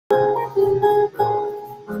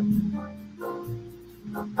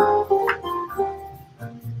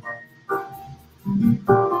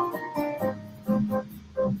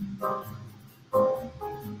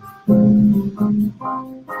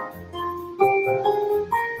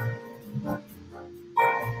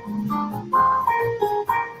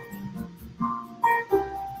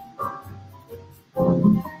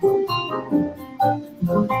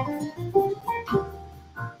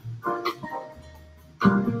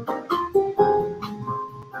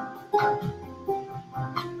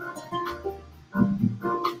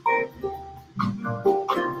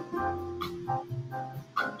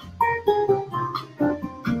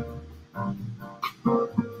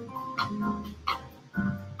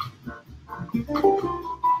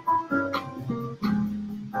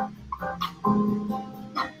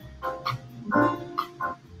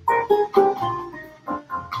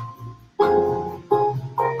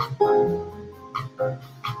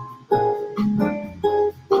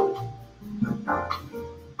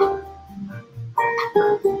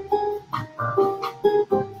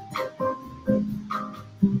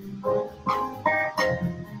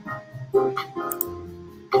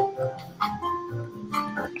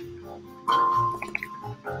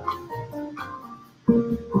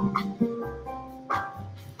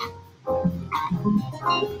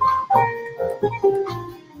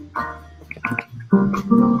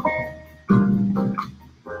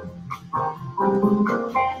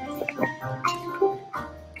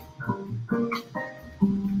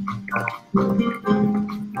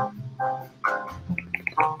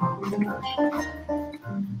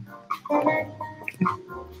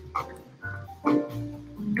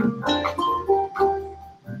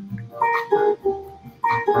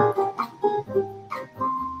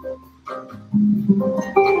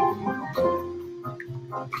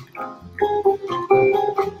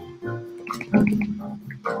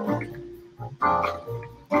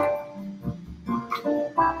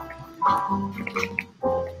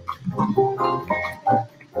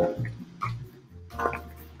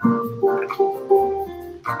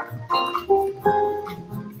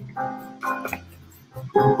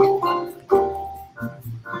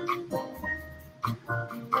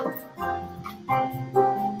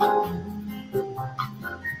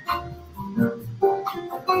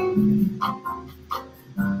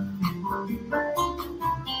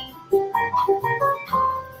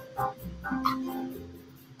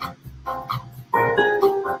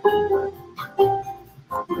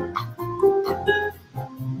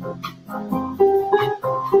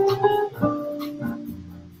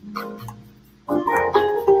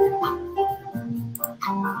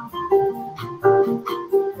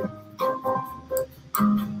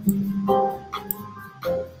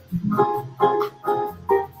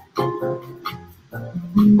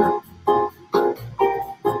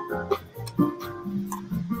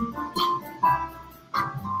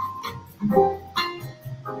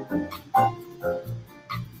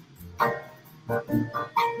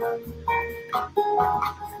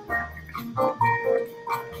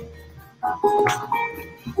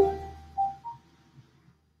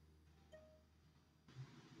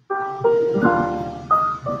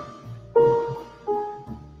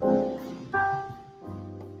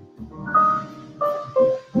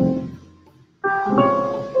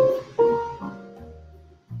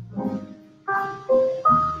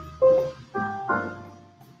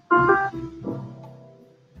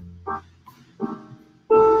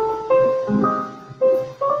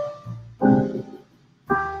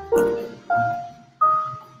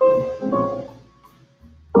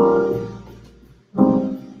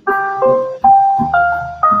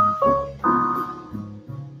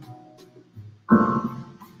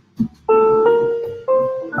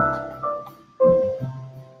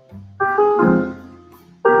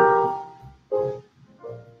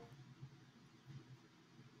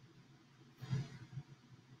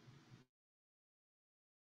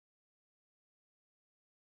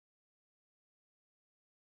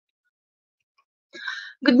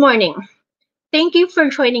Good morning. Thank you for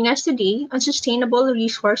joining us today on Sustainable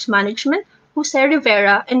Resource Management, José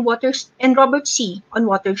Rivera and Robert C. on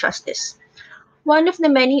Water Justice, one of the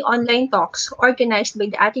many online talks organized by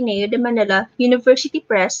the Ateneo de Manila University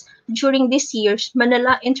Press during this year's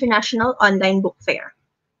Manila International Online Book Fair.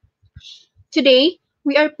 Today,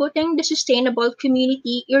 we are putting the sustainable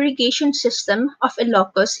community irrigation system of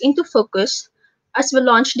Ilocos into focus as we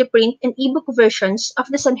launch the print and ebook versions of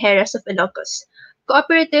the Zanjeras of Ilocos,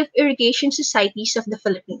 Cooperative Irrigation Societies of the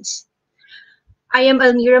Philippines. I am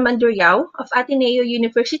Almira Manduriao of Ateneo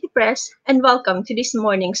University Press and welcome to this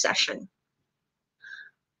morning's session.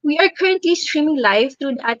 We are currently streaming live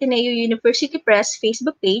through the Ateneo University Press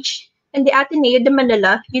Facebook page and the Ateneo de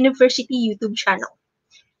Manila University YouTube channel.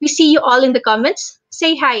 We see you all in the comments.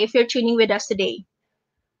 Say hi if you're tuning with us today.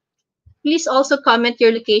 Please also comment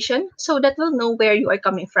your location so that we'll know where you are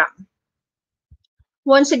coming from.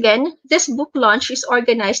 Once again, this book launch is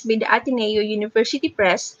organized by the Ateneo University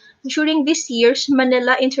Press during this year's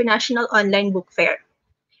Manila International Online Book Fair.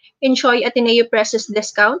 Enjoy Ateneo Press's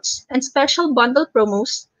discounts and special bundle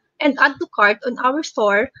promos and add to cart on our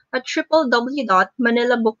store at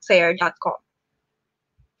www.manilabookfair.com.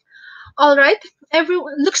 All right,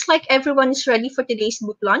 looks like everyone is ready for today's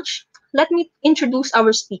book launch. Let me introduce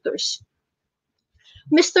our speakers.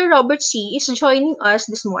 Mr. Robert C. is joining us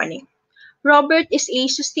this morning. Robert is a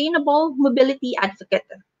sustainable mobility advocate.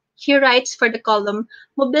 He writes for the column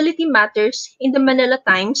Mobility Matters in the Manila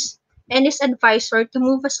Times and is advisor to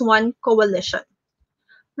Move as One Coalition.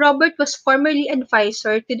 Robert was formerly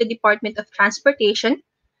advisor to the Department of Transportation,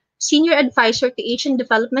 senior advisor to Asian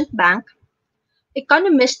Development Bank,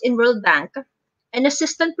 economist in World Bank, and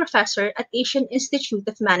assistant professor at Asian Institute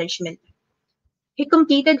of Management. He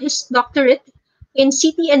completed his doctorate in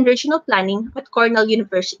city and regional planning at Cornell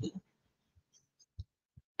University.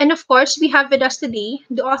 And of course, we have with us today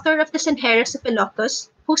the author of the Zanjeras of Ilocos,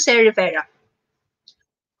 José Rivera.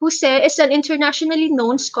 José is an internationally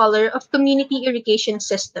known scholar of community irrigation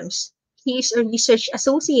systems. He is a research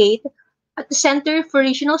associate at the Center for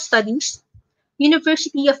Regional Studies,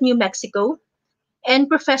 University of New Mexico, and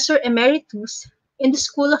Professor Emeritus in the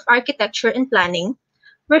School of Architecture and Planning,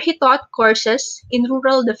 where he taught courses in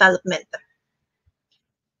rural development.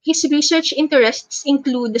 His research interests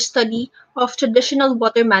include the study of traditional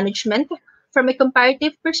water management from a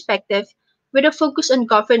comparative perspective with a focus on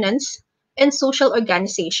governance and social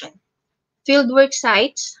organization. Fieldwork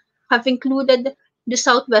sites have included the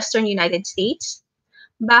southwestern United States,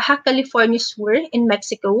 Baja California Sur in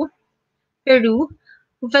Mexico, Peru,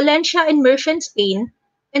 Valencia and Murcia in Spain,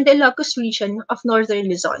 and the Ilocos region of northern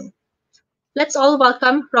Luzon. Let's all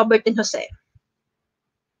welcome Robert and Jose.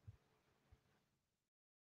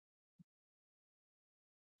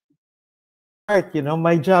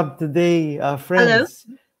 My job today, Hello. friends.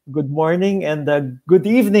 Good morning and good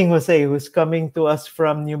evening, Jose, who's coming to us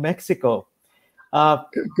from New Mexico. My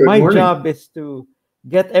morning. job is to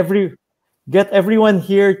get everyone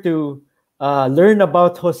here to learn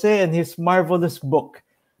about Jose and his marvelous book.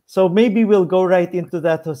 So maybe we'll go right into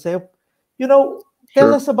that, Jose. Tell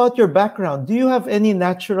Sure. us about your background. Do you have any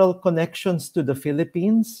natural connections to the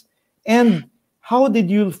Philippines? And how did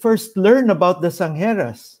you first learn about the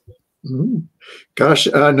Zanjeras? Gosh,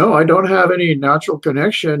 no, I don't have any natural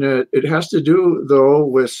connection. It has to do, though,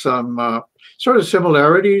 with some sort of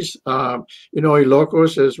similarities.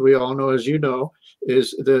 Ilocos, as we all know, as you know,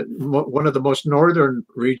 is one of the most northern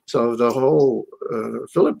regions of the whole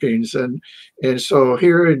Philippines, and so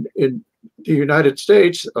here in the United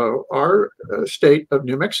States, our state of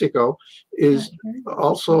New Mexico is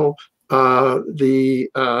also the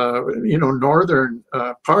northern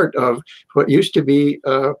part of what used to be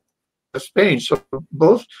Spain. So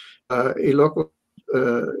both Ilocos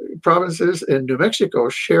provinces in New Mexico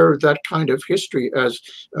share that kind of history as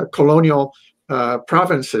colonial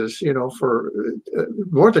provinces, for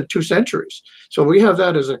more than 2 centuries. So we have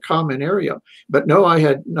that as a common area. But no, I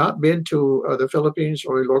had not been to the Philippines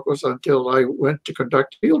or Ilocos until I went to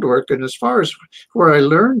conduct field work. And as far as where I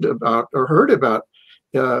learned about or heard about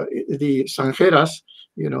the Zanjeras,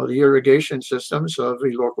 the irrigation systems of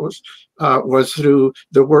Ilocos, was through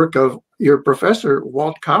the work of your professor,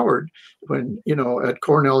 Walt Coward, when, at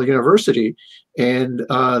Cornell University. And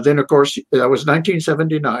then, of course, that was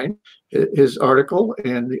 1979, his article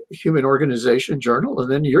in the Human Organization Journal.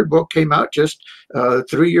 And then your book came out just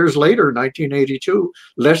 3 years later, 1982,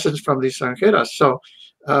 Lessons from the Zanjeras. So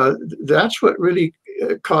that's what really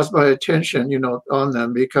caused my attention, on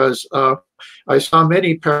them, because I saw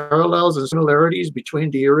many parallels and similarities between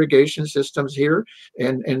the irrigation systems here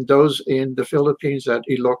and those in the Philippines at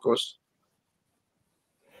Ilocos.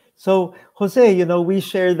 So, Jose, we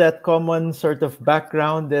share that common sort of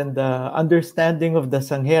background and understanding of the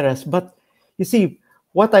Zanjeras. But you see,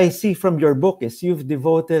 what I see from your book is you've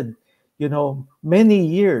devoted, many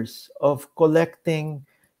years of collecting,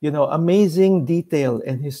 amazing detail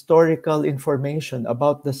and historical information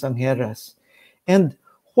about the Zanjeras. And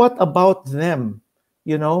what about them,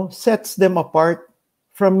 sets them apart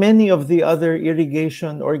from many of the other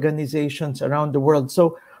irrigation organizations around the world?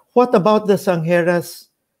 So what about the Zanjeras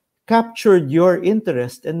captured your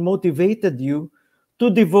interest and motivated you to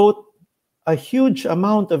devote a huge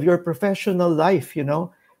amount of your professional life,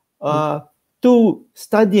 to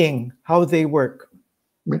studying how they work?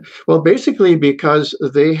 Well, basically because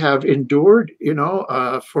they have endured,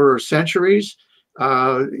 for centuries.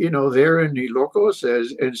 there in Ilocos,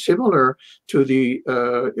 and similar to the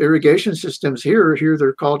irrigation systems here. Here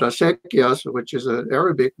they're called acequias, which is an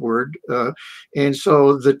Arabic word. And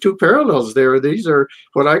so the two parallels there, these are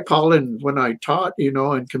what I call, when I taught,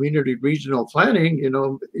 in community regional planning,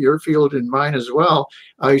 your field and mine as well,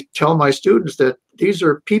 I tell my students that these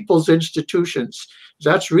are people's institutions.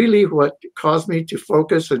 That's really what caused me to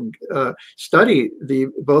focus and study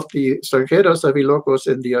both the Zanjeras of Ilocos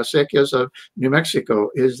and the acequias of New Mexico,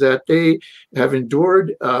 is that they have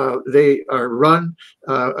endured, they are run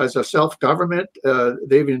as a self-government.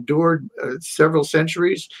 They've endured several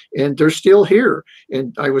centuries, and they're still here.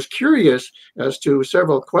 And I was curious as to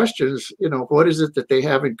several questions, what is it that they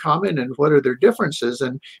have in common and what are their differences?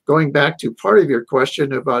 And going back to part of your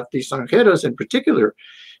question about the Zanjeras in particular,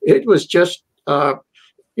 it was just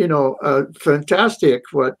fantastic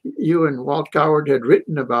what you and Walt Coward had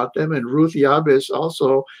written about them, and Ruth Yabes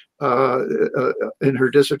also in her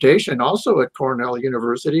dissertation, also at Cornell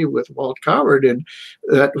University with Walt Coward, and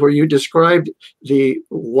that where you described the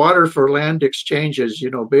water for land exchanges,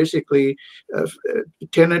 basically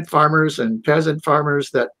tenant farmers and peasant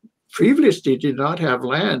farmers that previously did not have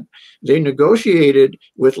land. They negotiated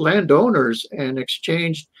with landowners and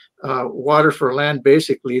exchanged water for land.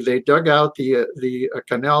 Basically, they dug out the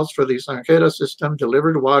canals for the Zanjera system,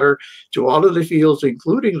 delivered water to all of the fields,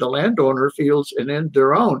 including the landowner fields, and then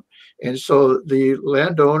their own. And so the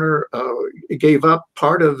landowner gave up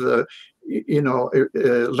part of the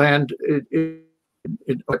land.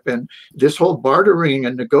 And this whole bartering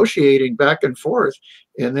and negotiating back and forth.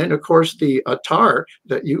 And then, of course, the attar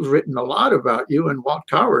that you've written a lot about, you and Walt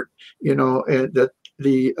Coward, and that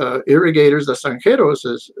the irrigators, the Zanjeros,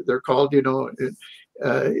 as they're called,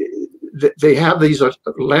 they have these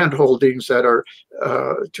land holdings that are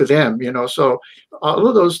to them, so all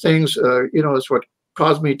of those things, is what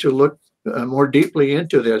caused me to look more deeply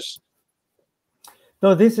into this.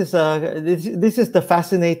 No, this is the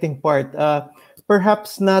fascinating part.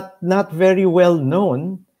 Perhaps not very well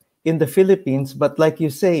known in the Philippines, but like you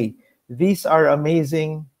say, these are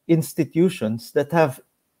amazing institutions that have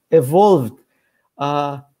evolved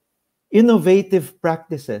innovative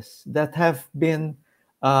practices that have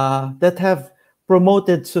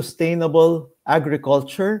promoted sustainable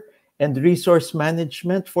agriculture and resource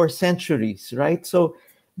management for centuries, right? So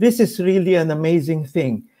this is really an amazing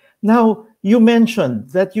thing. Now, you mentioned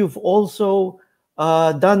that you've also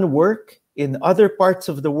done work in other parts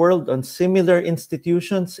of the world on similar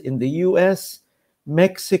institutions in the US,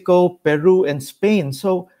 Mexico, Peru, and Spain.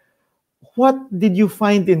 So what did you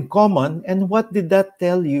find in common, and what did that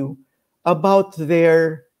tell you about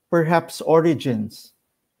their perhaps origins?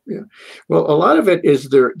 Yeah, well, a lot of it is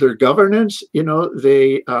their governance.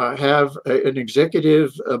 They have an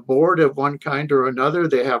executive board of one kind or another.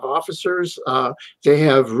 They have officers. They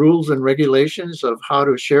have rules and regulations of how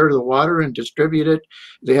to share the water and distribute it.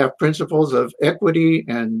 They have principles of equity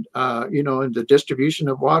and in the distribution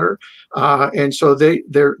of water. And so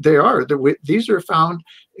these are found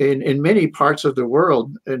in many parts of the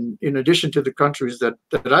world, and in addition to the countries that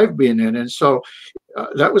I've been in. And so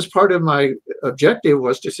that was part of my objective,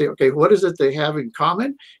 was to say, okay, what is it they have in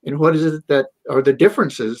common, and what is it that are the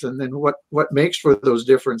differences, and then what makes for those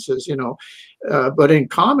differences, but in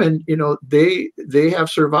common, they have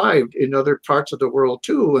survived in other parts of the world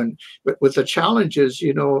too, but with the challenges,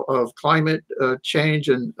 of climate change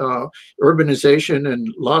and urbanization and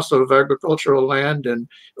loss of agricultural land and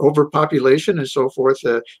overpopulation and so forth.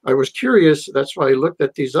 I was curious. That's why I looked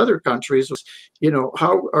at these other countries.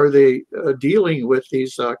 How are they dealing with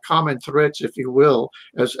these common threats, if you will,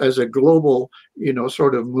 as a global,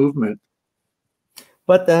 sort of movement.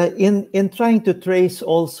 But in trying to trace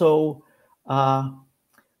also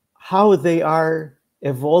how they are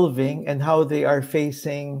evolving and how they are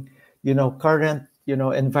facing, current,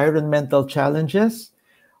 environmental challenges,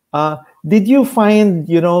 did you find,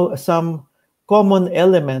 some common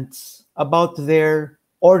elements about their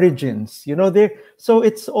origins? So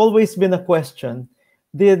it's always been a question: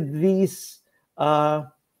 did these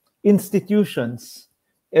institutions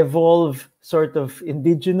evolve sort of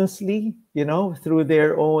indigenously, through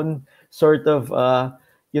their own sort of,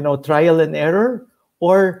 trial and error?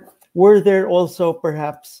 Or were there also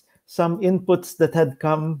perhaps some inputs that had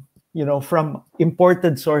come, from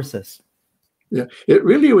imported sources? Yeah, it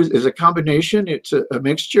really is a combination. It's a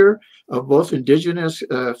mixture of both indigenous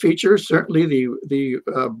features. Certainly the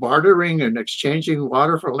bartering and exchanging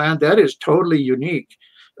water for land, that is totally unique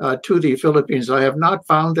to the Philippines. I have not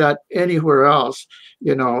found that anywhere else,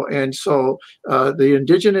 and so the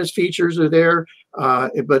indigenous features are there,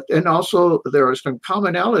 but then also there are some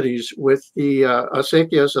commonalities with the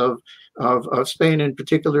acequias of of Spain in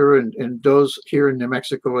particular, and those here in New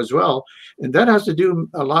Mexico as well. And that has to do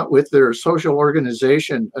a lot with their social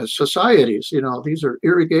organization societies. These are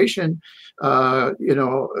irrigation,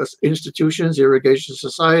 institutions. Irrigation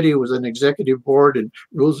Society was an executive board and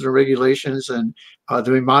rules and regulations, and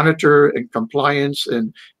they monitor and compliance,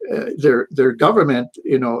 and their government,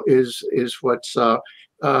 is what's a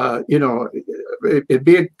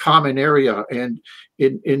big common area. And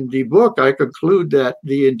in the book, I conclude that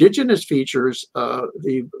the indigenous features,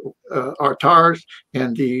 the artars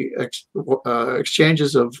and the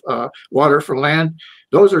exchanges of water for land,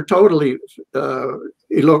 those are totally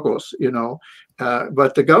Ilocos,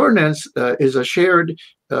 but the governance is a shared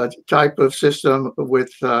type of system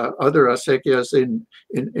with other acequias in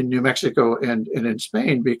New Mexico and in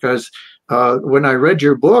Spain, because when I read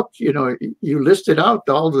your book, you listed out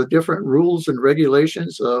all the different rules and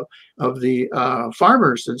regulations of the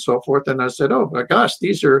farmers and so forth. And I said, oh my gosh,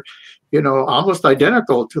 these are, almost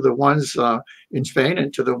identical to the ones in Spain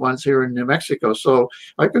and to the ones here in New Mexico. So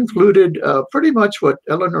I concluded pretty much what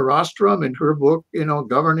Eleanor Ostrom in her book,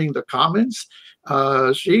 Governing the Commons,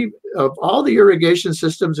 she, of all the irrigation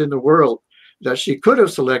systems in the world that she could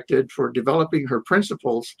have selected for developing her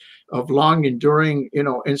principles of long enduring,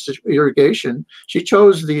 irrigation, she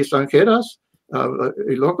chose the Zanjeras,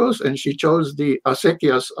 Ilocos, and she chose the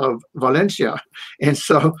acequias of Valencia. And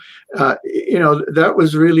so, that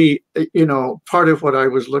was really, part of what I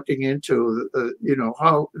was looking into,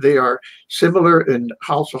 how they are similar and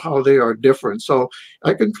also how they are different. So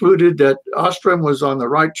I concluded that Ostrom was on the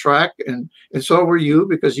right track, and so were you,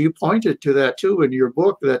 because you pointed to that too in your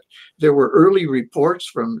book, that there were early reports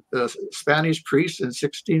from Spanish priests in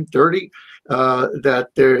 1630 that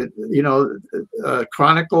there,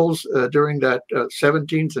 chronicles during that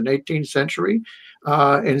 17th and 18th century.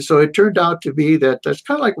 And so it turned out to be that's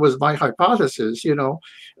kind of like was my hypothesis,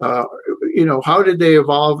 how did they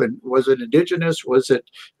evolve, and was it indigenous? Was it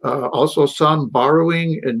also some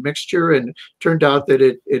borrowing and mixture? And turned out that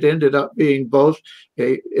it ended up being both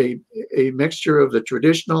a mixture of the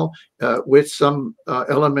traditional with some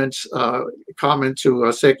elements common to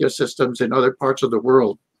acequia systems in other parts of the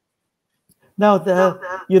world. Now,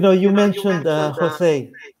 you mentioned,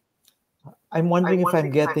 Jose, I'm wondering if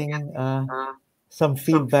I'm getting some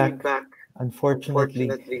feedback,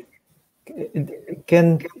 unfortunately.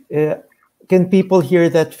 Can people hear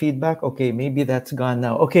that feedback? Okay, maybe that's gone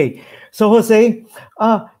now. Okay, so Jose,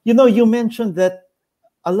 you mentioned that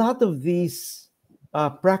a lot of these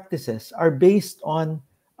practices are based on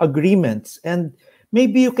agreements, and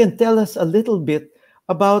maybe you can tell us a little bit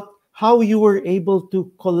about how you were able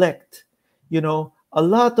to collect, a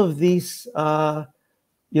lot of these,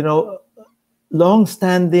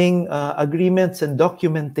 long-standing agreements and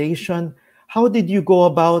documentation. How did you go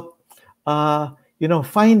about,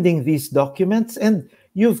 finding these documents? And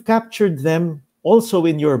you've captured them also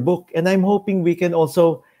in your book. And I'm hoping we can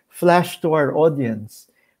also flash to our audience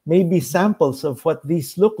maybe samples of what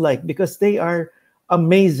these look like, because they are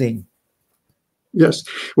amazing. Yes.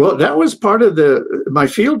 Well, that was part of my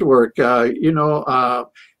field work.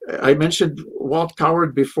 I mentioned Walt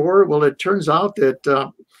Coward before. Well, it turns out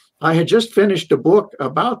that I had just finished a book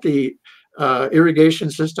about the irrigation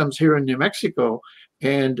systems here in New Mexico.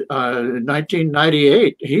 And in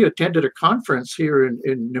 1998, he attended a conference here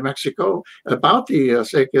in New Mexico about the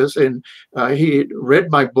acequias. And he read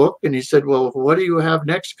my book and he said, well, what do you have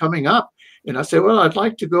next coming up? And I said, well, I'd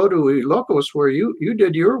like to go to Ilocos, where you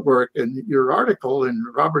did your work and your article, and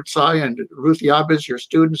Robert Sy and Ruth Yabes, your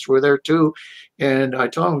students, were there too. And I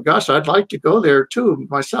told him, gosh, I'd like to go there too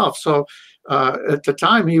myself. So at the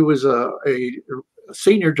time, he was a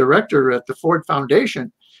senior director at the Ford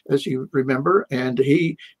Foundation, as you remember, and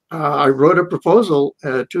I wrote a proposal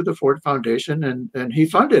to the Ford Foundation, and he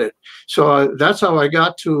funded it. So that's how I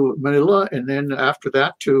got to Manila, and then after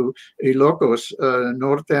that to Ilocos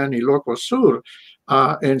Norte and Ilocos Sur.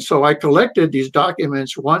 And so I collected these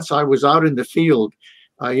documents once I was out in the field.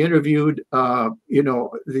 I interviewed, the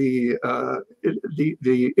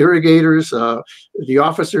irrigators, the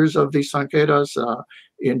officers of the Zanjeras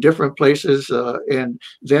in different places, and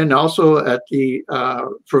then also at the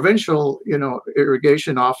provincial,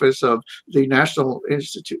 irrigation office of the National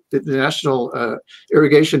Institute, the National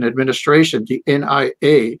Irrigation Administration, the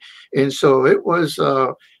NIA. And so it was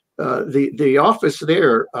the office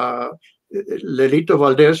there. Lelito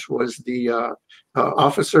Valdez was the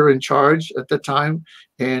officer in charge at the time,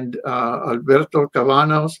 and Alberto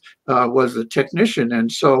Cabanos was the technician.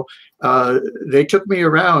 And so they took me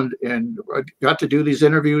around, and I got to do these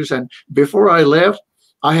interviews. And before I left,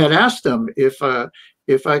 I had asked them if I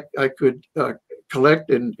could collect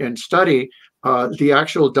and study the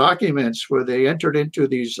actual documents where they entered into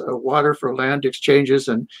these water for land exchanges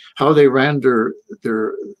and how they ran their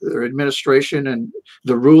administration and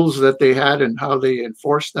the rules that they had and how they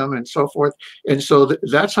enforced them and so forth. And so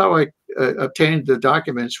that's how I obtained the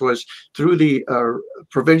documents, was through the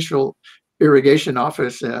provincial irrigation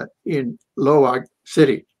office in Loag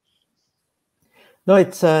City. No,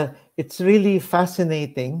 it's really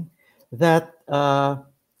fascinating that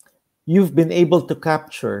you've been able to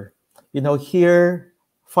capture, here,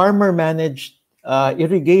 farmer managed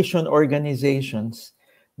irrigation organizations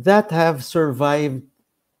that have survived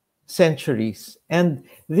centuries. And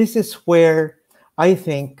this is where I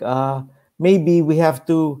think maybe we have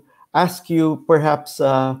to ask you, perhaps,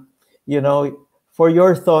 for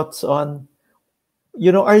your thoughts on,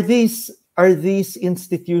 are these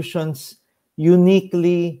institutions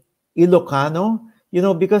uniquely Ilocano?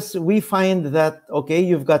 Because we find that, okay,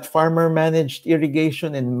 you've got farmer managed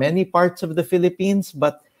irrigation in many parts of the Philippines,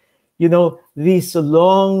 but these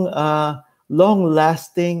long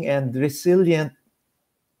lasting and resilient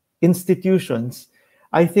institutions,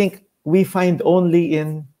 I think we find only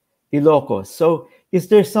in Ilocos. So is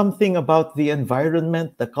there something about the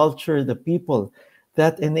environment, the culture, the people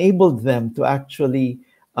that enabled them to actually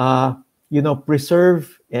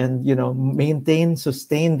preserve and maintain,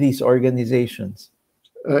 sustain these organizations?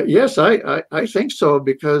 Yes, I think so,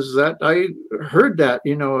 because that I heard that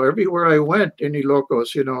everywhere I went in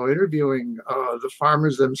Ilocos, interviewing the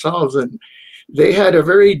farmers themselves, and they had a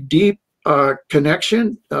very deep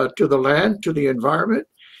connection to the land, to the environment.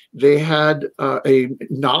 They had a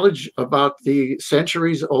knowledge about the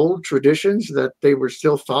centuries old traditions that they were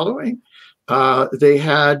still following. They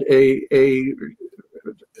had a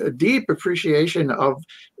deep appreciation of,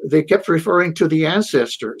 they kept referring to the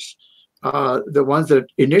ancestors, the ones that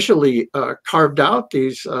initially carved out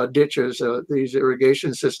these ditches, these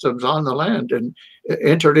irrigation systems on the land, and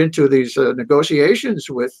entered into these negotiations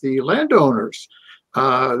with the landowners.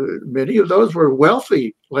 Many of those were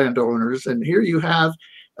wealthy landowners, and here you have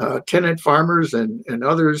tenant farmers and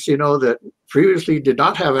others, that previously did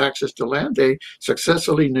not have access to land. They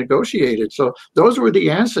successfully negotiated. So those were the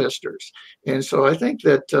ancestors. And so I think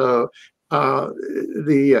that the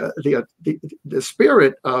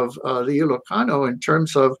spirit of the Ilocano, in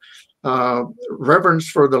terms of reverence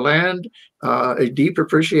for the land, a deep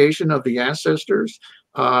appreciation of the ancestors,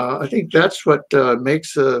 I think that's what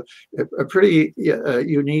makes a pretty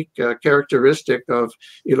unique characteristic of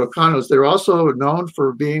Ilocanos. They're also known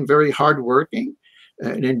for being very hardworking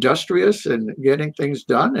and industrious and getting things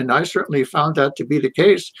done. And I certainly found that to be the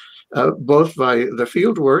case, both by the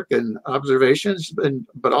field work and observations,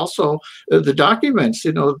 but also the documents.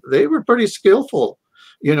 They were pretty skillful,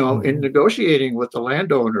 in negotiating with the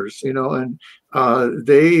landowners, and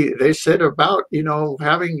they set about,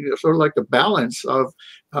 having sort of like a balance of,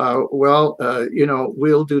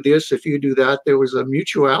 we'll do this if you do that. There was a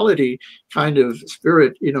mutuality kind of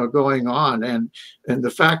spirit, going on, and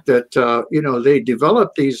the fact that they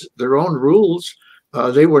developed their own rules.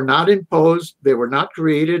 They were not imposed. They were not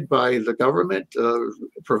created by the government,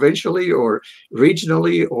 provincially or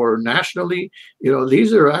regionally or nationally.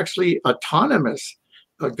 These are actually autonomous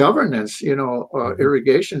governance,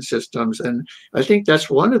 irrigation systems. And I think that's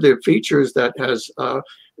one of the features that has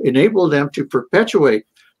enabled them to perpetuate,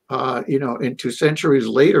 into centuries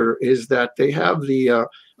later, is that they have the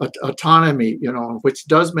autonomy, which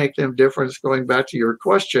does make them different. Going back to your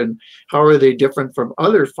question, how are they different from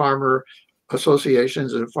other farmer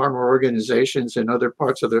associations and farmer organizations in other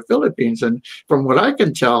parts of the Philippines? And from what I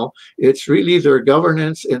can tell, it's really their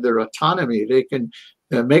governance and their autonomy. They can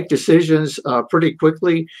make decisions pretty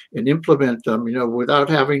quickly and implement them, without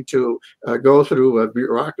having to go through a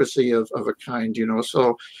bureaucracy of a kind,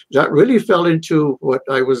 So that really fell into what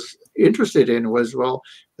I was interested in, was,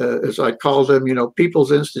 as I call them,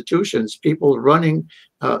 people's institutions, people running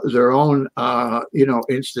their own,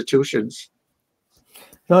 institutions.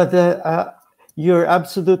 No, you're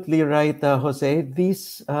absolutely right, Jose.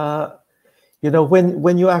 These,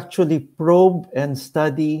 when you actually probe and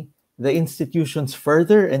study the institutions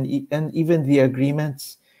further, and even the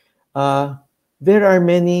agreements, there are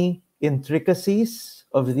many intricacies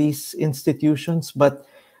of these institutions, but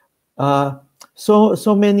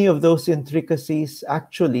so many of those intricacies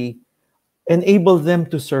actually enable them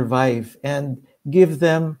to survive and give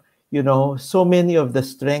them, so many of the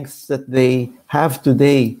strengths that they have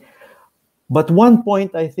today. But one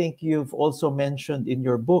point I think you've also mentioned in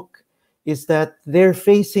your book is that they're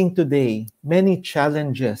facing today many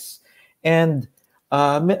challenges. And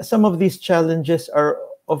some of these challenges are,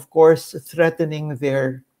 of course, threatening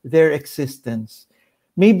their existence.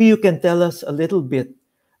 Maybe you can tell us a little bit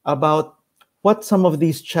about what some of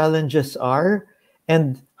these challenges are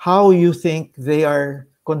and how you think they are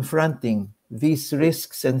confronting these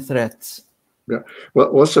risks and threats. Yeah.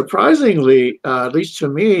 Well, surprisingly, at least to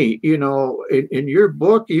me, in your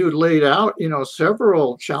book, you laid out,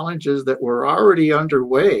 several challenges that were already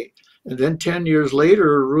underway. And then 10 years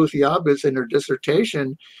later, Ruth Yabez, in her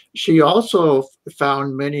dissertation, she also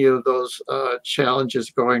found many of those challenges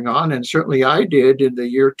going on. And certainly I did in the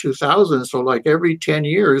year 2000. So like every 10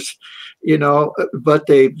 years, but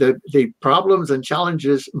the problems and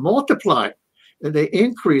challenges multiply and they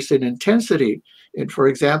increase in intensity. And for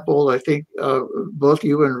example, I think both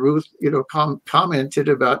you and Ruth, commented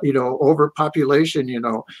about, overpopulation,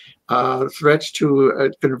 threats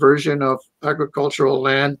to conversion of agricultural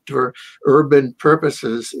land for urban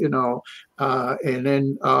purposes, and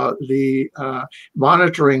then the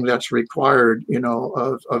monitoring that's required,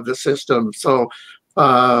 of the system. So,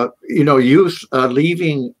 youth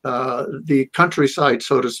leaving the countryside,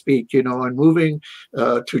 so to speak, and moving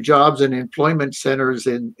to jobs and employment centers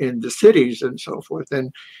in the cities and so forth.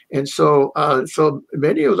 And so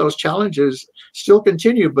many of those challenges still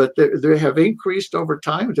continue, but they have increased over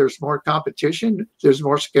time. There's more competition. There's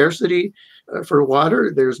more scarcity for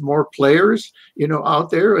water. There's more players,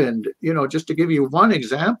 out there. And, just to give you one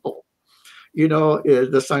example,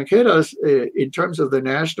 the Zanjeras, in terms of the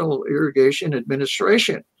National Irrigation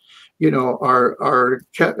Administration, are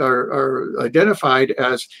identified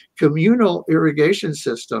as communal irrigation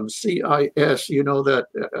systems, CIS. You know that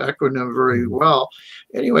acronym very well.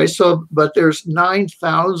 Anyway, but there's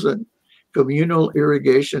 9,000 communal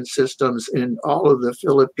irrigation systems in all of the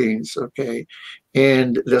Philippines. Okay,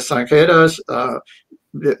 and the Zanjeras,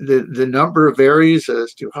 the number varies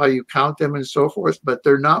as to how you count them and so forth, but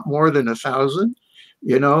they're not more than 1,000,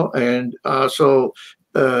 and so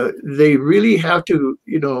they really have to,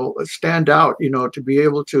 stand out, to be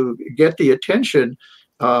able to get the attention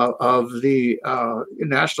of the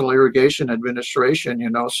National Irrigation Administration,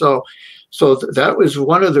 so that was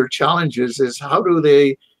one of their challenges, is how do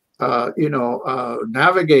they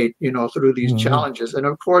navigate, through these challenges. And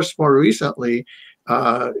of course, more recently,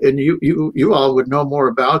 and you all would know more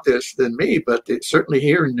about this than me, but certainly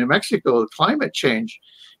here in New Mexico, climate change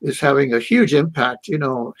is having a huge impact,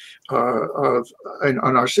 on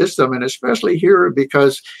our system, and especially here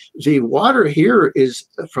because the water here is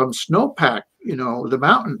from snowpack, the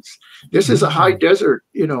mountains. This is a high desert,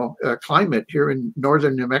 climate here in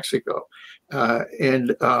northern New Mexico,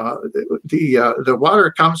 and the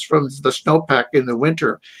water comes from the snowpack in the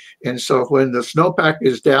winter. And so when the snowpack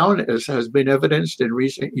is down, as has been evidenced in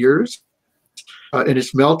recent years, and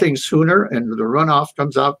it's melting sooner and the runoff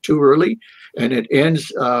comes out too early and it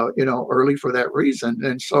ends, early for that reason.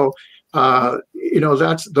 And so,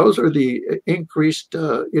 those are the increased,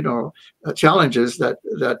 challenges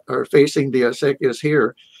that are facing the acequias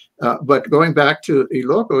here. But going back to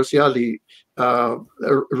Ilocos,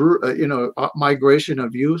 migration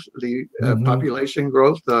of youth, the population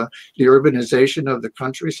growth, the urbanization of the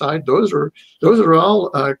countryside, those are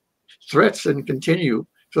all threats and continue.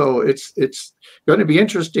 So it's going to be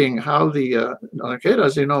interesting how the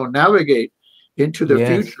Zanjeras, navigate into the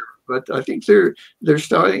future. But I think they're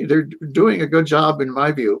doing a good job in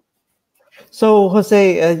my view. So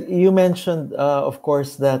Jose, you mentioned, of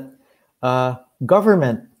course, that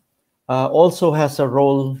government also has a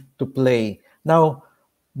role to play. Now,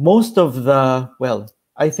 most of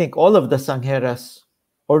I think all of the Zanjeras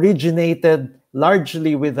originated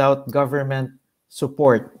largely without government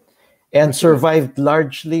support and survived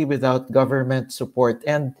largely without government support.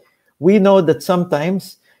 And we know that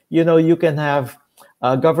sometimes, you can have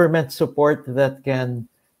government support that can,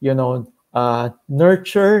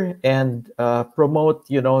 nurture and promote,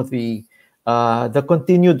 the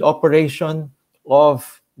continued operation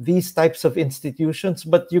of these types of institutions,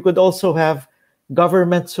 but you could also have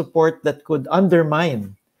government support that could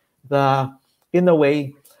undermine in a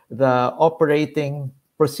way, the operating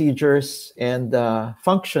procedures and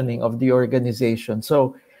functioning of the organization.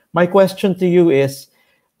 So my question to you is,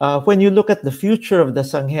 when you look at the future of the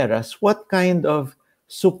Zanjeras, what kind of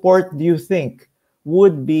support do you think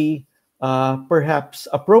would be perhaps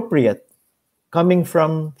appropriate coming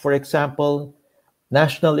from, for example,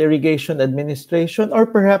 National Irrigation Administration, or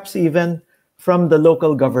perhaps even from the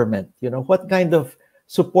local government? What kind of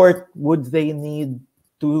support would they need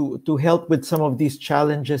to help with some of these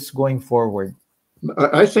challenges going forward?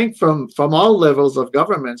 I think from all levels of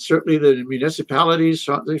government, certainly the municipalities,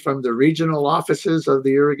 certainly from the regional offices of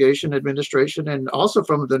the Irrigation Administration, and also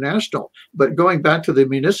from the national. But going back to the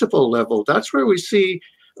municipal level, that's where we see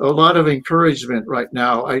a lot of encouragement right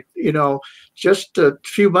now. Just a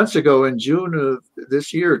few months ago in June of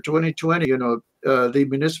this year, 2020, the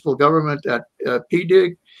municipal government at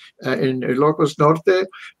PDIG in Ilocos Norte,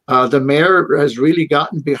 the mayor has really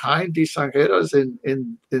gotten behind the Zanjeras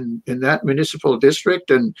in that municipal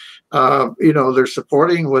district, and they're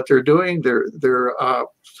supporting what they're doing. They're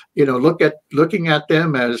looking at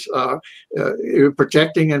them as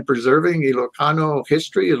protecting and preserving Ilocano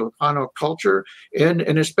history, Ilocano culture, and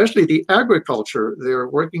especially the agriculture. They're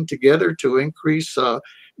working together to increase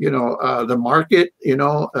the market,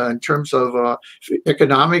 in terms of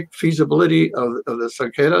economic feasibility of the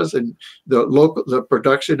Zanjeras, and the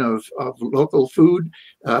production of local food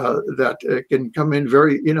that can come in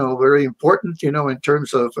very important, in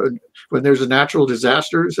terms of when there's a natural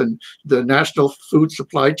disasters and the national food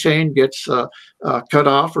supply chain gets cut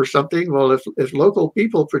off or something. Well, if local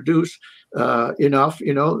people produce enough,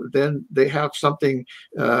 then they have something,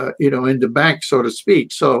 in the bank, so to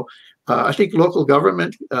speak. So I think local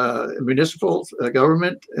government, municipal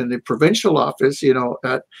government, and the provincial office,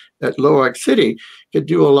 at Loag City could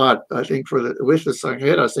do a lot, I think, with the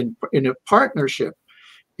Zanjeras in a partnership.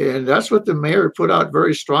 And that's what the mayor put out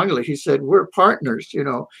very strongly. He said, we're partners,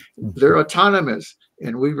 they're autonomous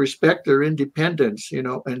and we respect their independence,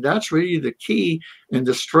 and that's really the key. And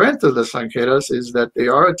the strength of the Zanjeras is that they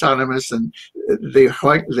are autonomous and they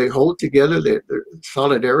hold together, their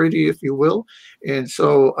solidarity, if you will. And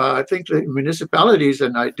so I think the municipalities,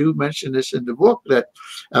 and I do mention this in the book, that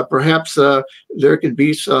perhaps there can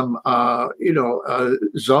be some,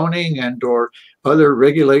 zoning and or other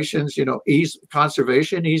regulations,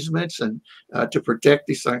 conservation easements, and to protect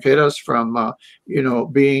the Zanjeras from,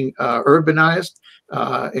 being urbanized,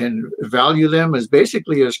 and value them as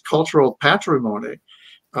basically as cultural patrimony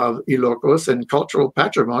of Ilocos and cultural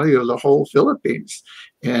patrimony of the whole Philippines,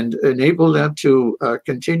 and enable them to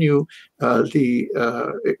continue the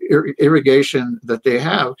irrigation that they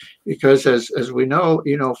have. Because as we know,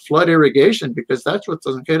 flood irrigation, because that's what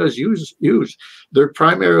the Zanjeras use. They're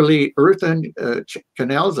primarily earthen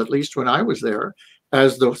canals, at least when I was there,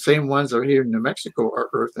 as the same ones are here in New Mexico are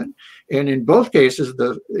earthen. And in both cases,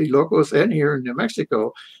 the Ilocos and here in New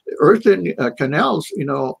Mexico, earthen canals,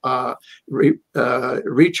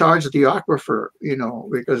 recharge the aquifer,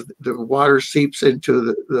 because the water seeps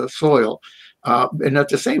into the soil. And at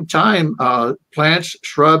the same time, plants,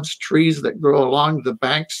 shrubs, trees that grow along the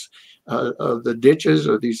banks of the ditches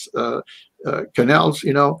or these canals,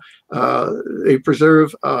 they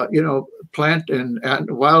preserve, plant and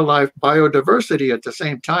wildlife biodiversity at the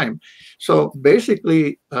same time. So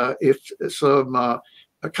basically, if some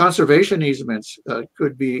conservation easements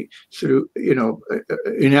could be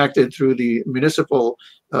enacted through the municipal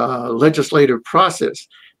legislative process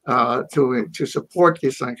to support the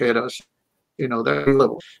Zanjeras, that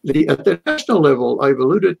level. At the national level, I've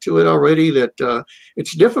alluded to it already, that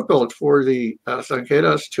it's difficult for the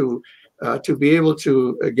Zanjeras to be able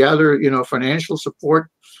to gather, financial support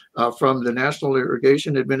from the National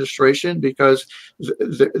Irrigation Administration, because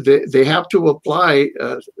they have to apply,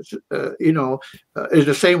 in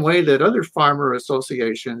the same way that other farmer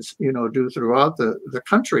associations, do throughout the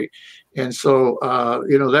country. And so,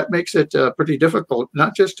 that makes it pretty difficult,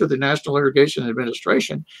 not just to the National Irrigation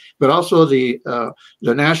Administration, but also the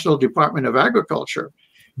National Department of Agriculture.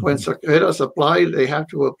 When Zanjeras apply, they have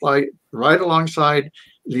to apply right alongside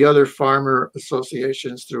the other farmer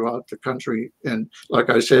associations throughout the country. And like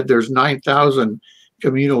I said, there's 9,000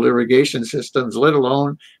 communal irrigation systems, let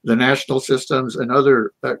alone the national systems and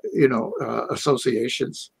other,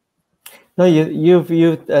 associations. No,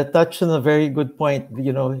 you've touched on a very good point.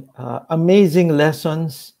 Amazing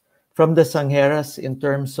lessons from the Zanjeras in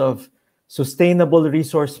terms of sustainable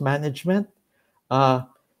resource management.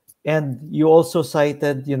 And you also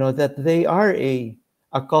cited, that they are a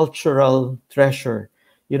cultural treasure.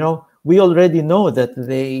 We already know that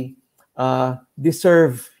they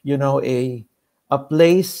deserve, a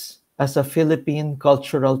place as a Philippine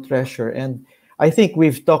cultural treasure. And I think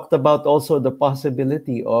we've talked about also the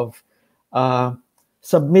possibility of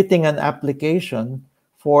submitting an application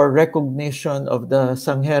for recognition of the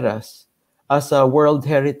Zanjeras as a World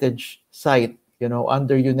Heritage Site,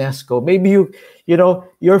 under UNESCO. Maybe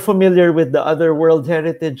you're familiar with the other World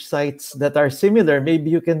Heritage sites that are similar. Maybe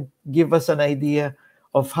you can give us an idea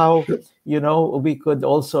of how, we could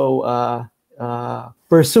also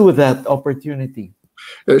pursue that opportunity.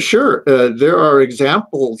 Sure. There are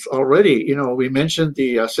examples already. We mentioned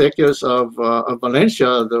the acequias of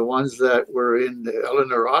Valencia, the ones that were in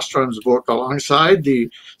Eleanor Ostrom's book alongside the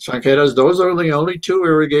Zanjeras. Those are the only two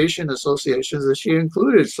irrigation associations that she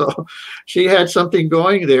included. So she had something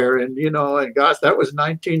going there. And gosh, that was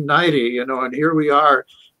 1990, and here we are,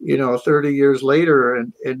 30 years later.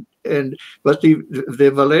 But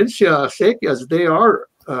the Valencia acequias, they are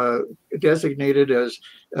designated as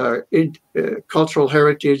cultural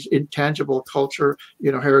heritage, intangible culture,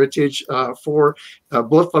 heritage for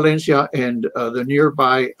both Valencia and the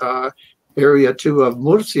nearby area too of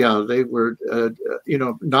Murcia. They were,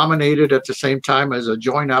 nominated at the same time as a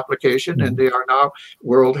joint application, and they are now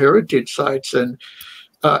World Heritage Sites. And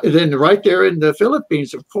then right there in the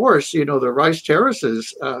Philippines, of course, the rice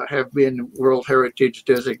terraces have been World Heritage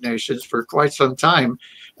designations for quite some time.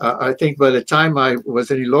 I think by the time I was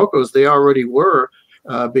in Ilocos, they already were,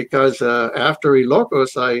 because after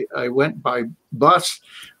Ilocos, I went by bus.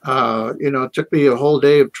 It took me a whole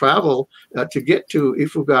day of travel to get to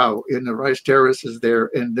Ifugao in the rice terraces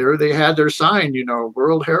there. And there they had their sign,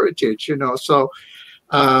 World Heritage, so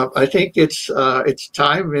I think it's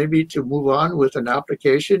time maybe to move on with an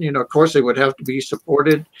application. Of course, it would have to be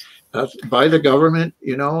supported by the government.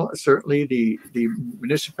 Certainly the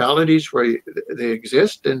municipalities where they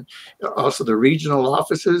exist, and also the regional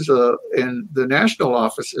offices and the national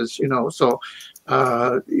offices. So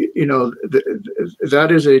that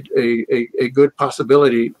is a good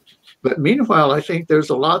possibility. But meanwhile, I think there's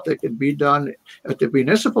a lot that can be done at the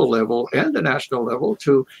municipal level and the national level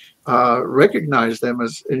to recognize them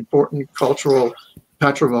as important cultural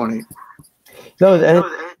patrimony. No,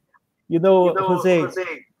 Jose,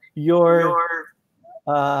 your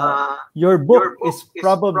your book is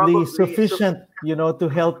probably sufficient, to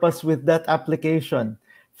help us with that application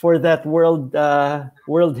for that World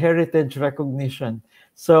Heritage recognition.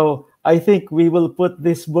 So I think we will put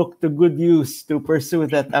this book to good use to pursue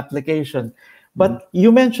that application. But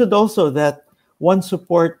you mentioned also that one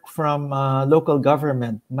support from local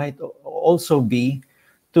government might also be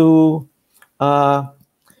to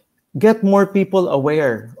get more people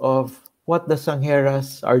aware of what the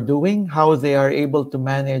Zanjeras are doing, how they are able to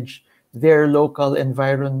manage their local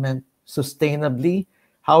environment sustainably,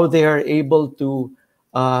 how they are able to,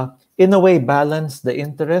 in a way, balance the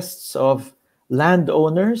interests of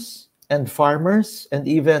landowners and farmers, and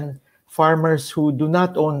even farmers who do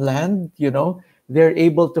not own land. They're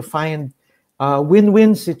able to find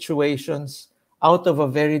win-win situations out of a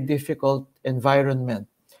very difficult environment.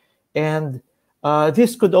 And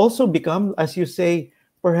this could also become, as you say,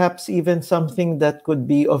 perhaps even something that could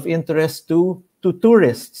be of interest to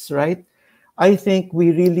tourists, right? I think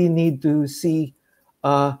we really need to see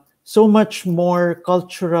so much more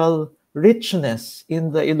cultural richness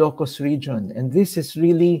in the Ilocos region. And this is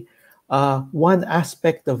really one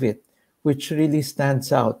aspect of it, which really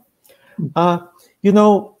stands out.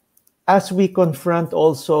 As we confront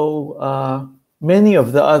also many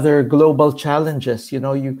of the other global challenges,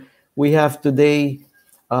 we have today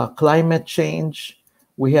climate change.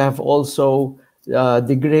 We have also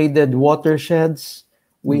degraded watersheds.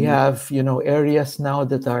 We have, areas now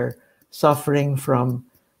that are suffering from,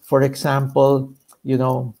 for example,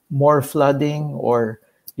 more flooding or,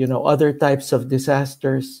 other types of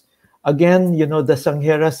disasters. Again, the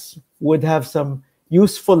Zanjeras would have some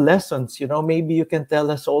useful lessons. Maybe you can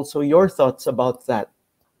tell us also your thoughts about that.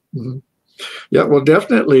 Mm-hmm. Yeah, well,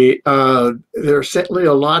 definitely. There's certainly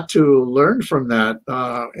a lot to learn from that.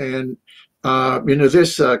 And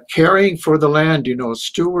this caring for the land,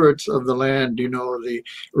 stewards of the land, the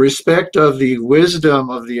respect of the wisdom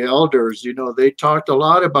of the elders. They talked a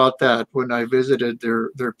lot about that when I visited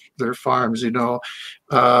their farms. And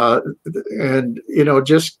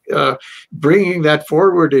just bringing that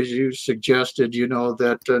forward, as you suggested,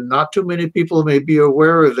 that not too many people may be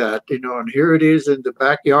aware of that. And here it is in the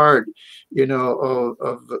backyard,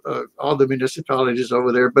 of all the municipalities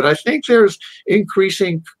over there. But I think there's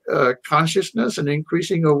increasing consciousness and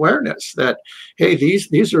increasing awareness that, hey,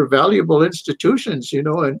 these are valuable institutions,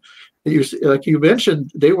 and like you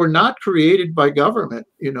mentioned, they were not created by government,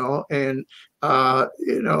 and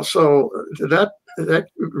so that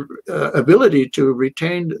ability to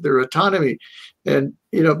retain their autonomy, and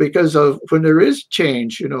because of when there is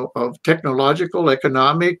change, of technological,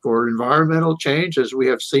 economic, or environmental change, as we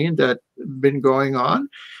have seen that been going on,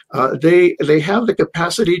 they have the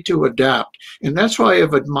capacity to adapt, and that's why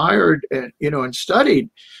I've admired and studied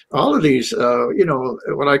all of these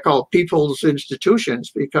what I call people's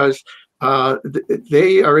institutions, because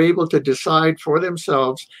they are able to decide for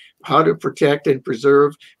themselves how to protect and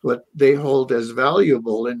preserve what they hold as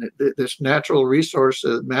valuable. And this natural resource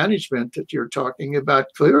management that you're talking about,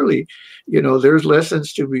 clearly, there's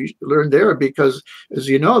lessons to be learned there, because, as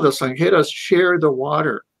you know, the Zanjeras share the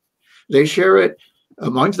water. They share it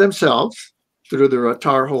amongst themselves through their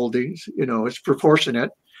tar holdings. It's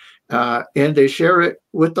proportionate, and they share it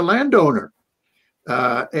with the landowner.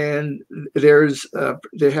 And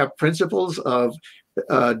they have principles of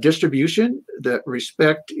distribution that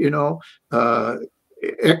respect, uh,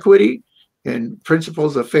 equity and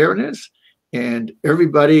principles of fairness. And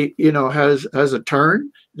everybody, has a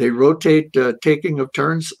turn. They rotate taking of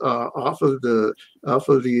turns off of the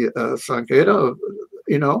Sanquera,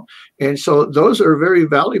 and so those are very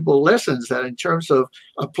valuable lessons, that in terms of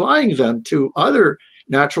applying them to other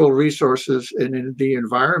natural resources and in the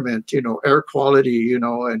environment, air quality, and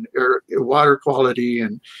water quality,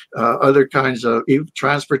 and other kinds of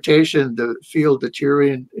transportation, the field that you're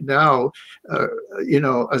in now,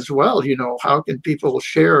 as well. How can people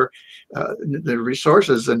share the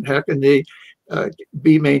resources, and how can they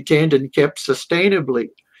be maintained and kept sustainably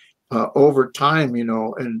over time,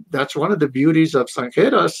 and that's one of the beauties of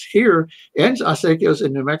Zanjeras here, and acequias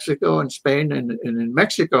in New Mexico and Spain, and in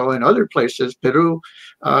Mexico and other places, Peru,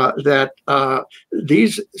 that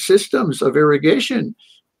these systems of irrigation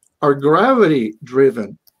are gravity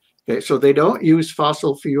driven. Okay, so they don't use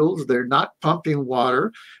fossil fuels. They're not pumping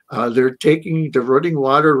water. They're diverting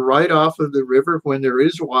water right off of the river when there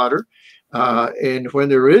is water. And when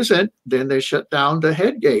there isn't, then they shut down the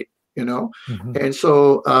head gate. Mm-hmm. And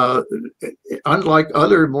so unlike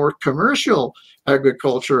other more commercial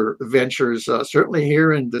agriculture ventures, certainly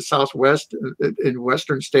here in the Southwest, in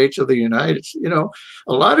Western states of the United States,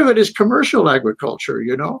 a lot of it is commercial agriculture.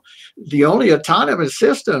 The only autonomous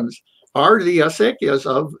systems are the acequias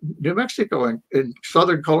of New Mexico and in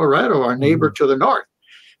southern Colorado, our neighbor to the north.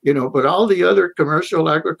 But all the other commercial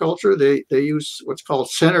agriculture, they use what's called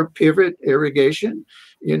center pivot irrigation,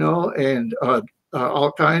 and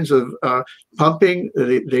all kinds of pumping.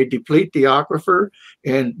 They deplete the aquifer,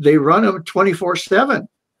 and they run them 24/7.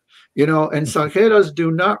 And Zanjeras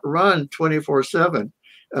do not run 24/7.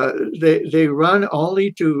 They run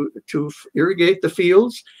only to irrigate the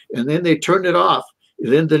fields, and then they turn it off.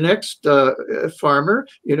 Then the next farmer,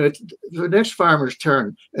 it's the next farmer's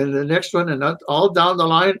turn, and the next one, and all down the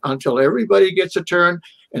line until everybody gets a turn,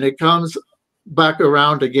 and it comes back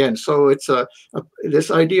around again. So it's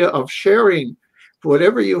this idea of sharing.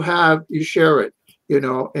 Whatever you have, you share it,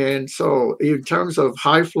 and so in terms of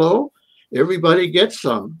high flow, everybody gets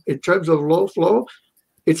some. In terms of low flow,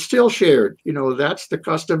 it's still shared. That's the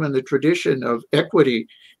custom and the tradition of equity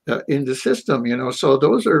in the system. So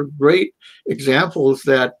those are great examples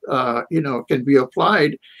that can be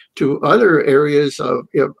applied to other areas of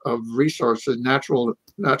resources, natural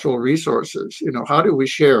resources. How do we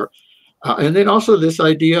share? And then also this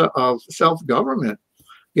idea of self-government.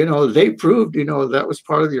 They proved, that was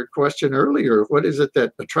part of your question earlier. What is it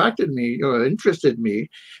that attracted me, interested me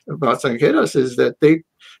about Zanjeras, is that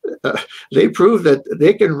they proved that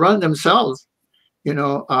they can run themselves,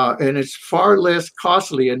 and it's far less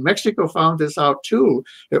costly. And Mexico found this out too.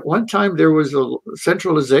 At one time, there was a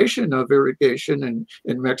centralization of irrigation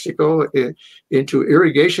in Mexico into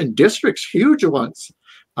irrigation districts, huge ones.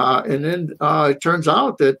 And then it turns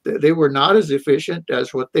out that they were not as efficient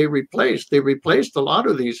as what they replaced. They replaced a lot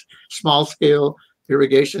of these small-scale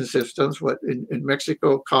irrigation systems. What in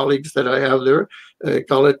Mexico, colleagues that I have there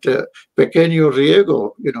call it pequeño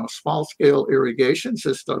riego, small-scale irrigation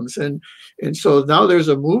systems. And so now there's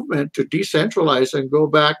a movement to decentralize and go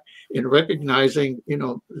back in recognizing,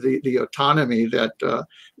 the autonomy that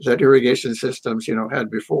that irrigation systems, had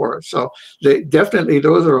before. So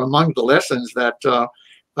those are among the lessons that.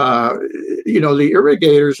 The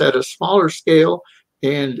irrigators at a smaller scale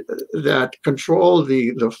and that control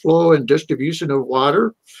the flow and distribution of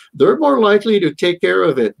water, they're more likely to take care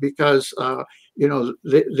of it because,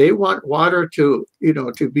 they want water to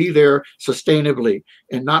be there sustainably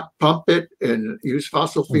and not pump it and use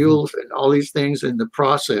fossil fuels and all these things in the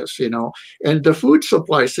process, And the food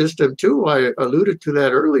supply system too, I alluded to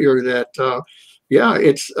that earlier, that,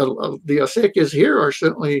 it's the acequias here are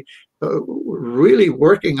certainly really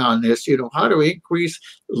working on this, how to increase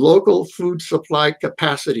local food supply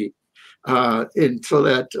capacity, and so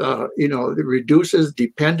that, it reduces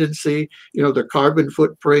dependency, the carbon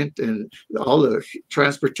footprint and all the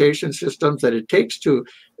transportation systems that it takes to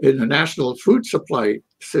in the national food supply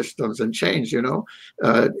systems and chains,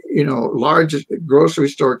 large grocery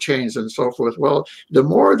store chains and so forth. Well, the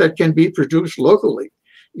more that can be produced locally,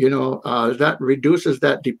 that reduces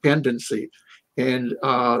that dependency. And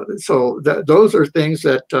so those are things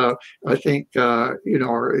that I think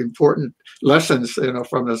are important lessons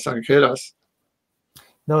from the Zanjeras.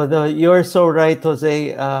 No, you're so right,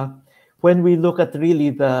 Jose. When we look at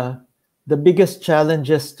really the biggest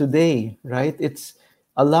challenges today, right? It's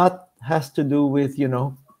a lot has to do with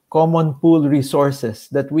common pool resources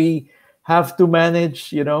that we have to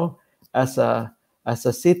manage, as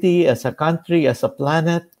a city, as a country, as a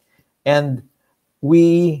planet, and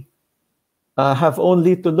we have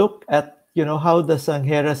only to look at how the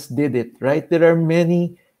Sanjeras did it, right? There are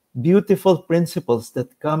many beautiful principles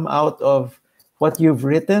that come out of what you've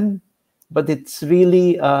written, but it's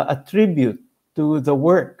really a tribute to the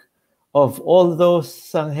work of all those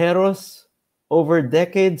Sanjeros over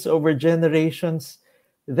decades, over generations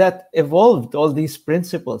that evolved all these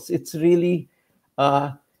principles. It's really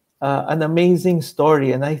an amazing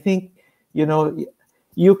story, and I think you know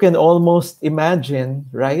you can almost imagine,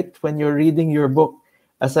 right, when you're reading your book,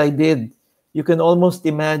 as I did, you can almost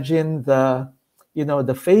imagine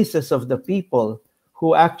the faces of the people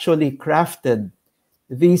who actually crafted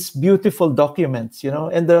these beautiful documents,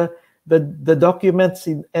 and the documents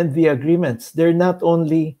and the agreements. They're not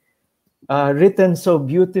only written so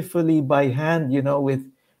beautifully by hand, with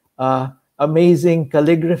uh, amazing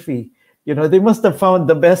calligraphy. They must have found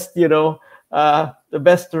the best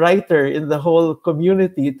writer in the whole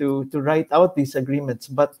community to write out these agreements.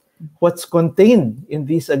 But what's contained in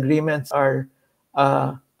these agreements are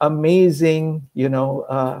amazing,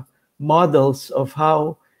 models of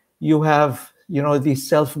how you have, these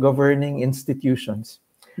self-governing institutions.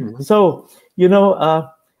 Mhm. So,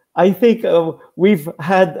 I think we've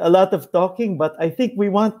had a lot of talking, but I think we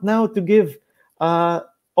want now to give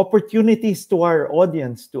opportunities to our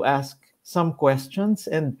audience to ask some questions,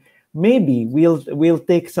 and maybe we'll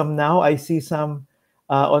take some now. I see some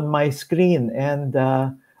on my screen, and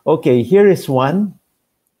okay, here is one.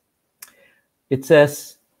 It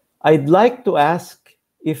says, "I'd like to ask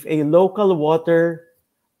if a local water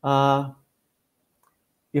uh,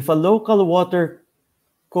 if a local water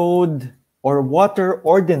code or water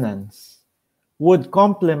ordinance would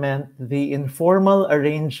complement the informal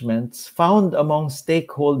arrangements found among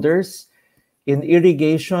stakeholders in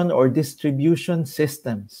irrigation or distribution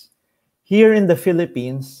systems. Here in the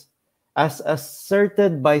Philippines, as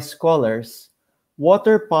asserted by scholars,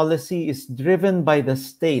 water policy is driven by the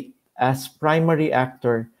state as primary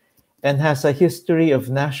actor and has a history of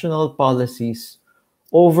national policies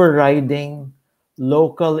overriding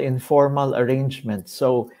local informal arrangements."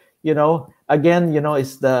 So, again,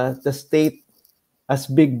 is the state as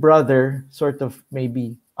big brother sort of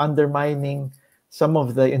maybe undermining some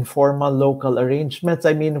of the informal local arrangements?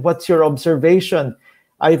 I mean, what's your observation,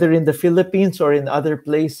 either in the Philippines or in other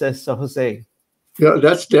places, Jose? Yeah,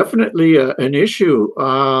 that's definitely an issue.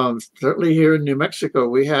 Certainly here in New Mexico,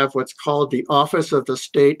 we have what's called the Office of the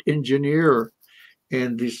State Engineer,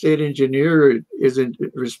 and the state engineer is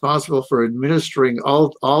responsible for administering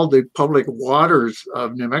all the public waters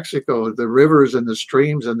of New Mexico, the rivers and the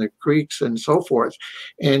streams and the creeks and so forth.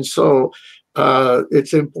 And so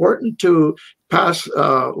it's important to pass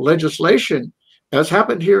legislation, as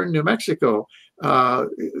happened here in New Mexico.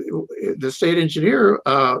 The state engineer,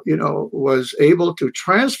 was able to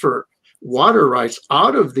transfer water rights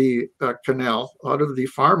out of the canal, out of the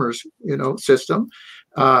farmers, system,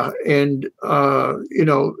 and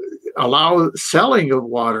allow selling of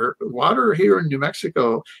water. Water here in New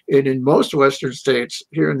Mexico and in most Western states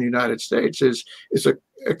here in the United States is a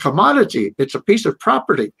commodity. It's a piece of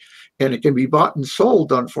property, and it can be bought and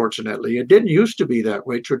sold. Unfortunately, it didn't used to be that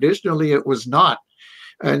way. Traditionally, it was not.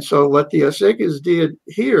 And so what the Acequias did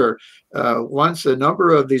here, once a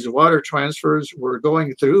number of these water transfers were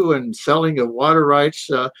going through and selling of water rights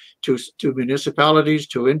to municipalities,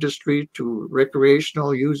 to industry, to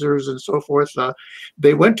recreational users and so forth,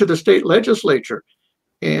 they went to the state legislature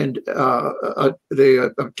and they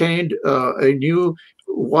obtained a new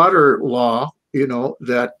water law,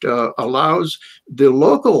 that allows the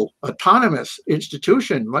local autonomous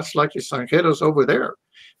institution, much like the Zanjeros over there,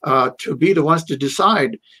 to be the ones to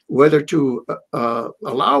decide whether to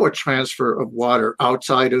allow a transfer of water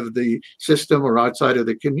outside of the system or outside of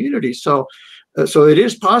the community. So it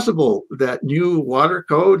is possible that new water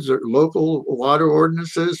codes or local water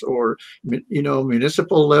ordinances or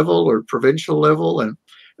municipal level or provincial level, and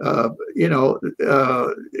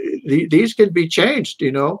these can be changed.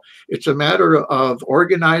 It's a matter of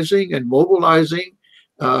organizing and mobilizing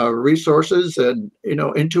resources and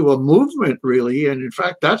into a movement, really. And in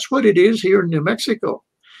fact, that's what it is here in New Mexico.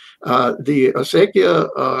 The Acequia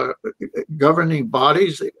governing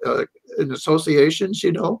bodies and associations,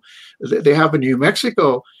 they have a New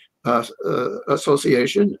Mexico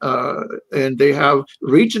association, and they have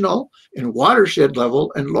regional and watershed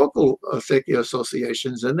level and local acequia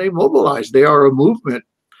associations, and they mobilize. They are a movement,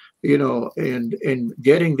 in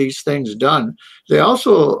getting these things done. They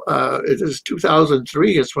also, it is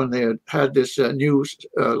 2003 is when they had this new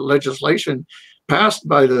legislation passed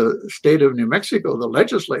by the state of New Mexico, the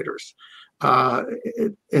legislators.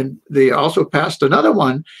 And they also passed another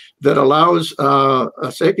one that allows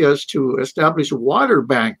acequias to establish water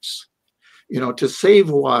banks, to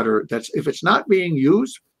save water. That's if it's not being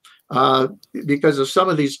used, because of some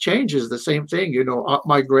of these changes, the same thing,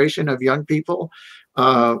 migration of young people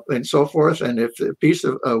and so forth. And if a piece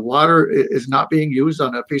of water is not being used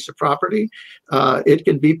on a piece of property, it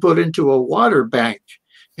can be put into a water bank,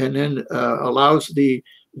 and then allows the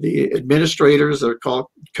administrators, they're called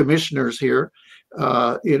commissioners here,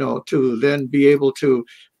 to then be able to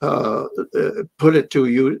put it to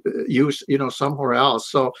use, somewhere else.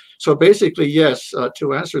 So basically, yes,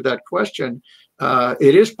 to answer that question,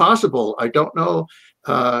 it is possible. I don't know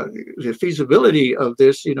the feasibility of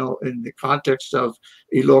this, in the context of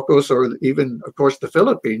Ilocos or even, of course, the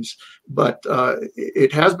Philippines, but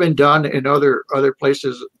it has been done in other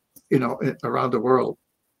places, around the world.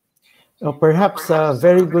 Perhaps a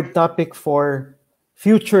very good topic for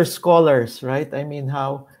future scholars, right? I mean,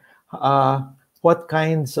 what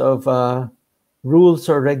kinds of rules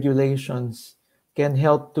or regulations can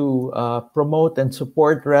help to promote and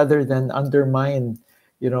support rather than undermine,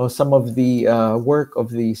 some of the work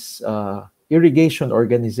of these irrigation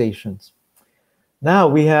organizations. Now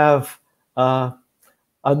we have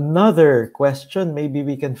another question. Maybe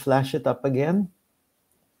we can flash it up again.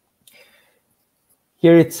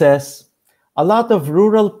 Here it says, a lot of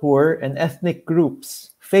rural poor and ethnic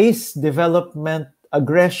groups face development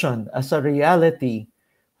aggression as a reality,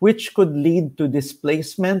 which could lead to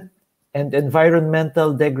displacement and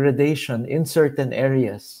environmental degradation in certain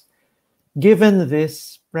areas. Given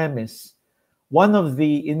this premise, one of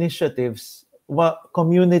the initiatives what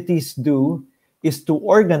communities do is to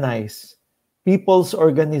organize people's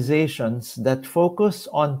organizations that focus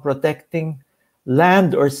on protecting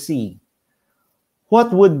land or sea.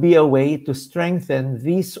 What would be a way to strengthen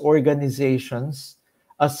these organizations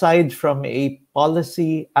aside from a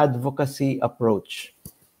policy advocacy approach?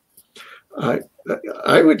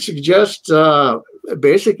 I would suggest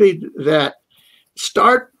basically that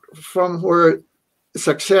start from where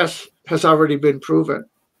success has already been proven.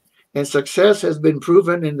 And success has been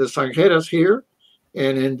proven in the Zanjeras here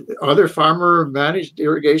and in other farmer-managed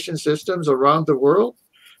irrigation systems around the world,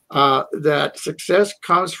 that success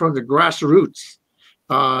comes from the grassroots.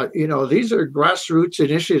 These are grassroots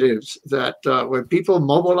initiatives that when people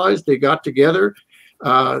mobilized, they got together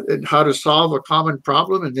and how to solve a common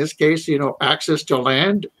problem. In this case, access to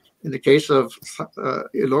land. In the case of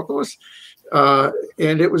Ilocos,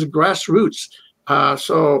 and it was grassroots.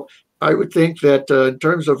 So I would think that in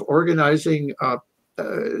terms of organizing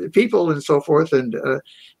people and so forth, and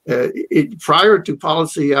prior to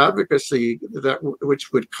policy advocacy,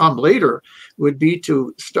 which would come later, would be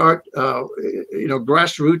to start,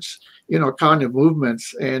 grassroots, kind of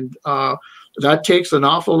movements, and that takes an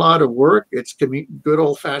awful lot of work. It's good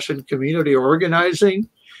old-fashioned community organizing.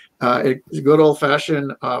 It's good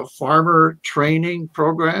old-fashioned farmer training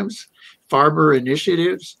programs, farmer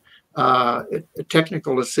initiatives,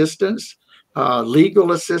 technical assistance,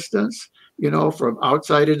 legal assistance, from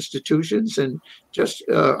outside institutions, and just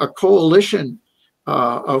a coalition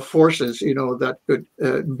of forces, that could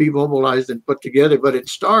be mobilized and put together. But it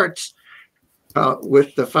starts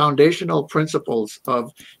with the foundational principles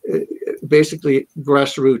of basically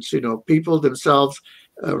grassroots, people themselves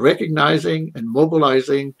recognizing and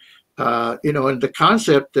mobilizing, and the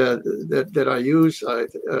concept that I use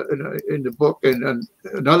in the book and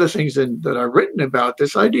other things that are written about,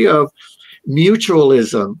 this idea of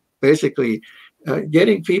mutualism, basically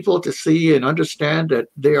getting people to see and understand that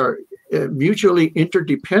they are mutually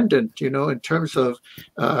interdependent, in terms of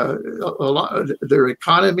a lot of their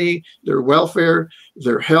economy, their welfare,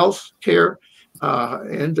 their health care,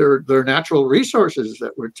 and their natural resources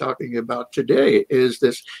that we're talking about today, is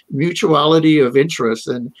this mutuality of interest.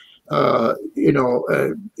 And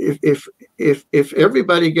if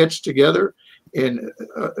everybody gets together and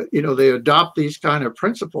they adopt these kind of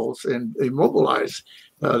principles and they mobilize,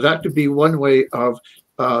 that could be one way of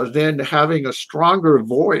then having a stronger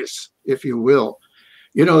voice, if you will.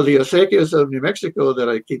 The acequias of New Mexico that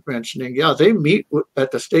I keep mentioning, they meet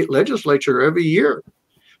at the state legislature every year.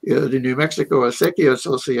 The New Mexico Acequia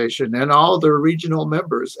Association and all their regional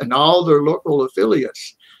members and all their local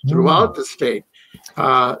affiliates throughout the state.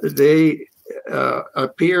 They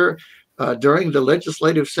appear during the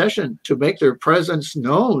legislative session to make their presence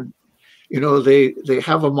known. They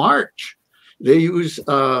have a march. They use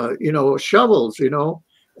shovels.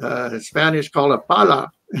 Spanish call it pala,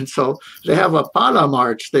 and so they have a pala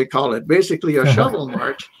march. They call it basically a shovel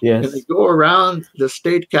march, and they Yes. go around the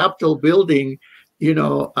state capitol building,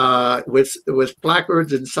 with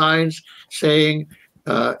placards and signs saying,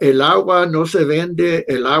 "El agua no se vende,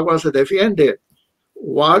 el agua se defiende."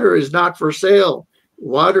 Water is not for sale.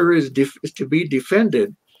 Water is to be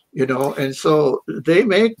defended, and so they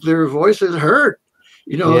make their voices heard.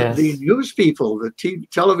 The Yes. news people, the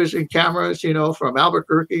television cameras, from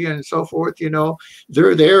Albuquerque and so forth,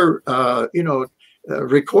 they're there,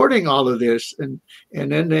 recording all of this. And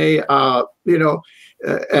then they, at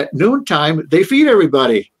noontime, they feed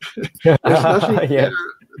everybody. There's nothing Yes. better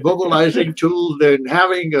mobilizing tool than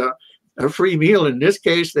having a free meal. In this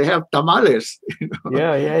case, they have tamales.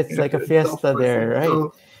 Yeah, yeah, it's like a And so fiesta forth. there, right?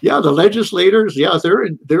 So, yeah, the legislators, yeah, they're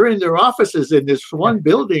in their offices in this one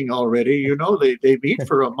building already. They meet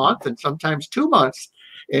for a month and sometimes 2 months,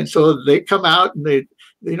 and so they come out and they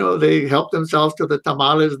help themselves to the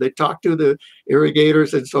tamales. They talk to the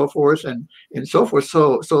irrigators and so forth and so forth.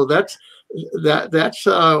 So that's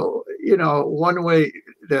one way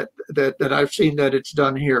that I've seen that it's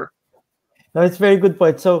done here. No, it's a very good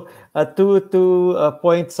point. So, two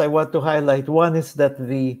points I want to highlight. One is that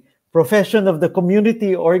the profession of the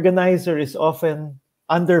community organizer is often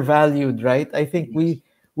undervalued, right? I think we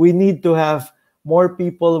need to have more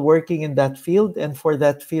people working in that field, and for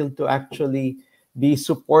that field to actually be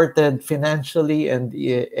supported financially and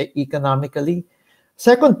economically.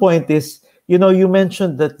 Second point is, you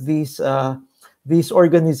mentioned that these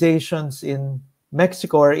organizations in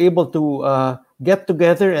Mexico are able to get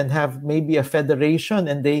together and have maybe a federation,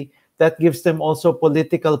 and that gives them also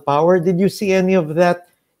political power. Did you see any of that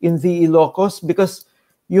in the Ilocos? Because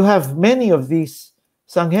you have many of these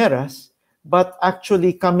Zanjeras, but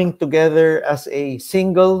actually coming together as a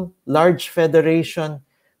single large federation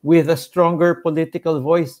with a stronger political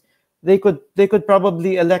voice, they could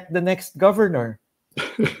probably elect the next governor.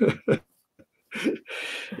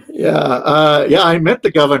 Yeah, I met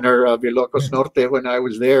the governor of Ilocos Norte when I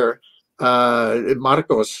was there.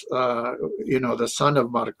 Marcos, the son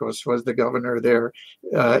of Marcos, was the governor there,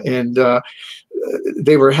 and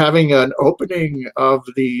they were having an opening of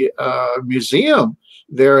the museum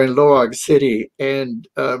there in Loag City, and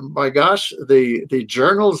my gosh, the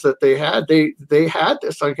journals that they had the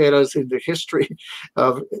Zanjeras in the history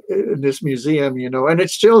of in this museum, and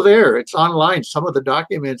it's still there. It's online. Some of the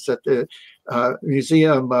documents that the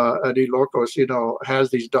museum at Ilocos, has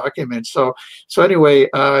these documents. So anyway,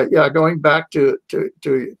 yeah, going back to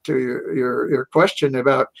your question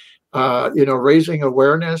about raising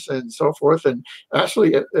awareness and so forth, and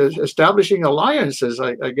actually establishing alliances.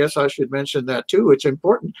 I guess I should mention that too. It's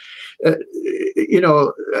important. The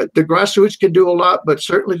grassroots can do a lot, but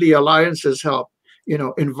certainly the alliances help.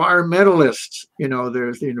 Environmentalists.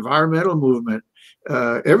 There's the environmental movement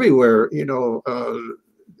everywhere.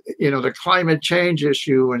 The climate change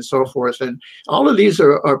issue and so forth, and all of these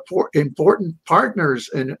are important partners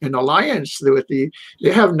in alliance with they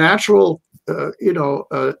have natural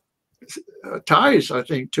ties, I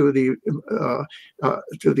think, to the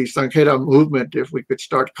Zanjera movement, if we could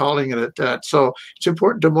start calling it that. So it's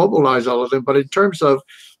important to mobilize all of them. But in terms of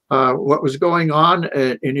what was going on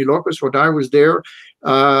in Ilocos when I was there,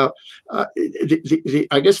 I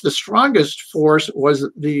guess the strongest force was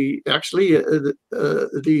the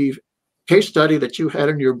case study that you had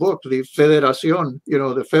in your book, the Federación,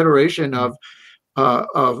 the Federation of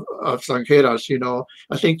Zanjeras.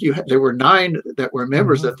 I think there were 9 that were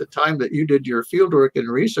members at the time that you did your fieldwork and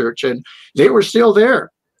research, and they were still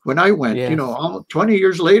there when I went. Yes. Almost 20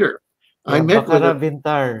 years later. Yeah, I met with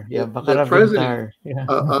the president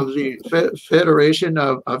of the Federation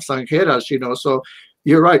of Zanjeras, So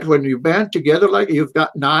you're right. When you band together, like you've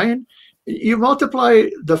got 9, you multiply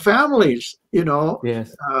the families,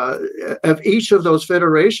 Yes. of each of those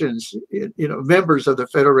federations, members of the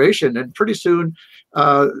federation, and pretty soon,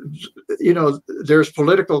 there's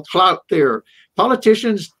political clout there.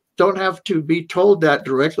 Politicians don't have to be told that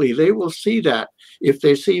directly. They will see that if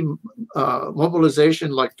they see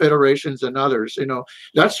mobilization like federations and others.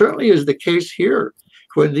 That certainly is the case here.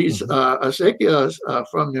 When these acequias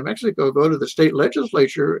from New Mexico go to the state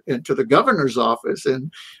legislature and to the governor's office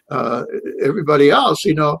and everybody else,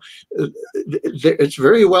 it's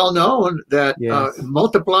very well known that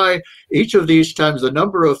multiply each of these times the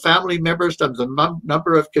number of family members times the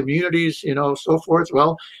number of communities, so forth.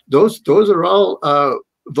 Well, those are all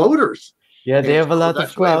voters. Yeah, they have a lot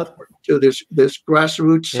of clout. To this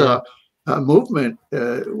grassroots movement.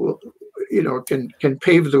 can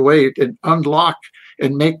pave the way and unlock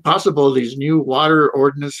and make possible these new water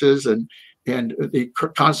ordinances and the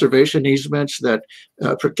conservation easements that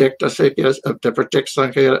protect acequias, to protect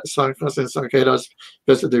zanjas and zanjeras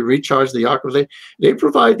because of the recharge the aquifer. They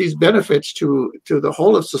provide these benefits to the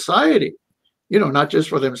whole of society, not just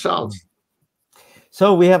for themselves.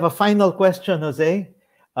 So we have a final question, Jose.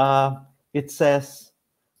 It says,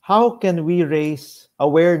 how can we raise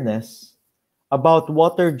awareness about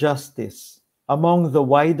water justice among the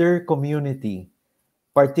wider community,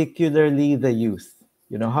 particularly the youth?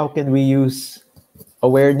 How can we use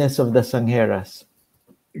awareness of the Zanjeras?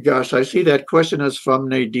 Gosh, I see that question is from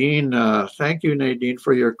Nadine. Thank you, Nadine,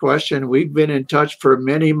 for your question. We've been in touch for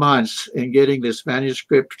many months in getting this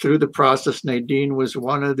manuscript through the process. Nadine was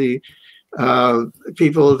one of the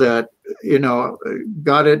people that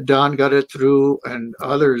got it done, got it through, and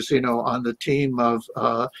others on the team of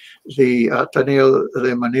the Ateneo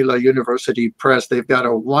de Manila University Press. They've got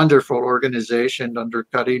a wonderful organization under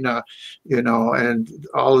Karina, and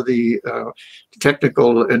all of the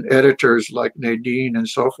technical and editors like Nadine and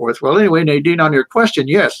so forth. Well, anyway, Nadine, on your question,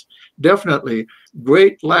 yes, definitely.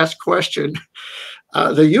 Great last question.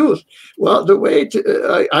 The youth. Well, the way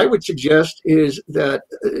I would suggest is that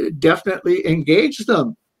definitely engage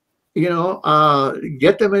them,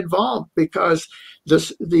 get them involved, because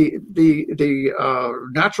the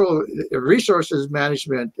natural resources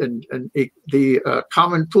management and the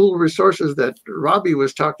common pool resources that Robbie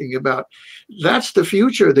was talking about, that's the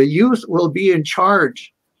future. The youth will be in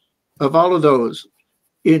charge of all of those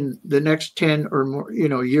in the next 10 or more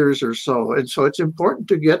years or so, and so it's important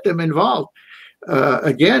to get them involved.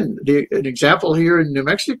 Again, an example here in New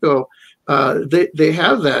Mexico, they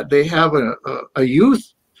have that. They have a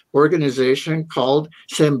youth organization called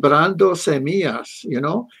Sembrando Semillas,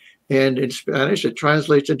 and in Spanish it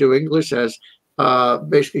translates into English as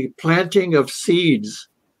basically planting of seeds.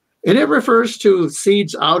 And it refers to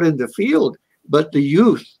seeds out in the field, but the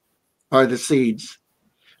youth are the seeds.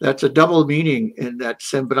 That's a double meaning in that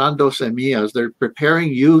Sembrando Semillas. They're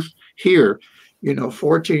preparing youth here,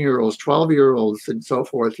 14-year-olds, 12-year-olds, and so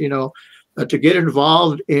forth, to get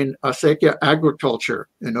involved in acequia agriculture.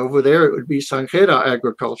 And over there, it would be Zanjera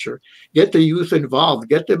agriculture. Get the youth involved,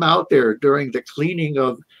 get them out there during the cleaning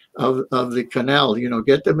of the canal,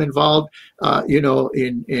 get them involved,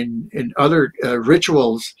 in other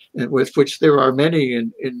rituals, with which there are many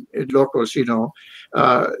in Ilocos,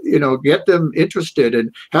 get them interested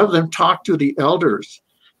and have them talk to the elders.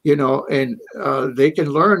 And they can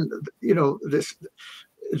learn,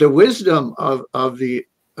 the wisdom of the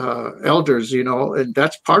elders, and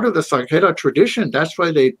that's part of the Zanjera tradition. That's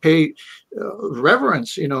why they pay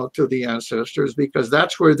reverence, to the ancestors, because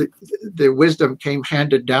that's where the wisdom came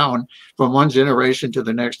handed down from one generation to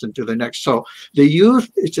the next and to the next. So the youth,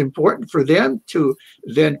 it's important for them to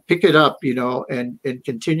then pick it up, and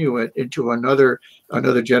continue it into another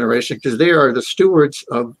generation, because they are the stewards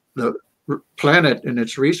of the planet and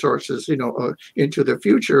its resources, into the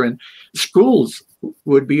future. And schools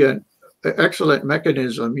would be an excellent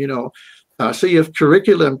mechanism, see if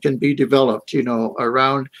curriculum can be developed,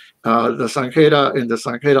 around the Zanjera and the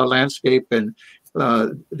Zanjera landscape and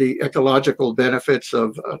the ecological benefits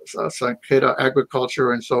of Zanjera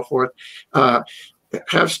agriculture and so forth.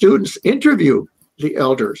 Have students interview the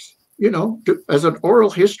elders, as an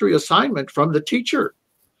oral history assignment from the teacher.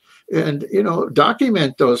 And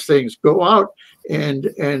document those things. Go out and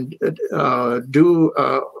do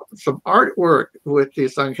some artwork with the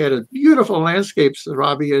Zanjeras. Beautiful landscapes,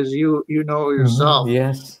 Robbie, as you know yourself.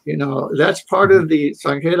 Yes. That's part of the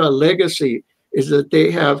Zanjera legacy, is that they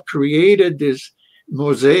have created this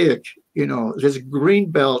mosaic, this green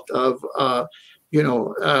belt of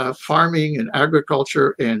farming and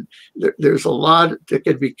agriculture, and there's a lot that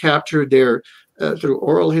can be captured there through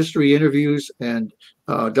oral history interviews and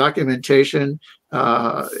documentation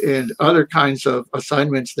and other kinds of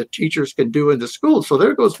assignments that teachers can do in the school. So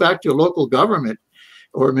there goes back to local government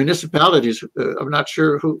or municipalities. I'm not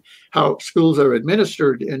sure how schools are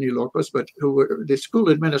administered in Ilocos, but the school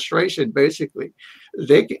administration, basically,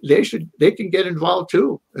 they can get involved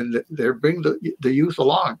too, and they bring the youth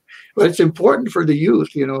along. But it's important for the youth,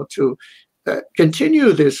 to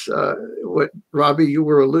continue this, what Robbie, you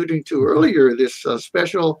were alluding to earlier, this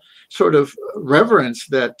special sort of reverence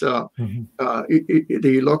that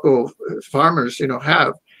the local farmers,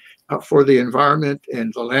 have for the environment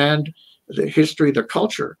and the land, the history, the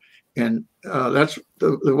culture. And that's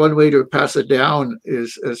the one way to pass it down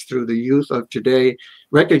is through the youth of today,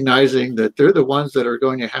 recognizing that they're the ones that are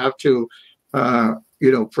going to have to,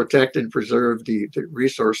 protect and preserve the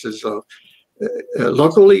resources of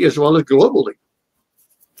locally as well as globally.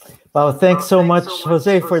 Wow, thanks so much,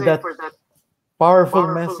 Jose, for that powerful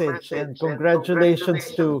message. And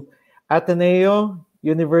congratulations to Ateneo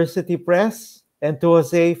University Press and to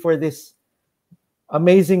Jose for this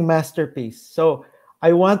amazing masterpiece. So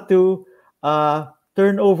I want to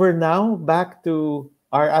turn over now back to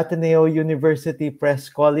our Ateneo University Press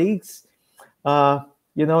colleagues.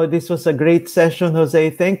 This was a great session, Jose.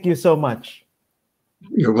 Thank you so much.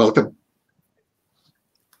 You're welcome.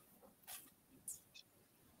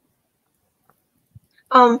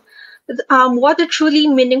 What a truly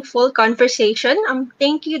meaningful conversation.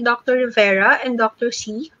 Thank you, Dr. Rivera and Dr.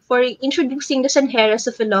 C, for introducing the Zanjeras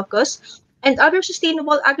of Ilocos and other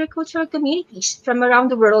sustainable agricultural communities from around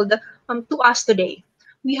the world to us today.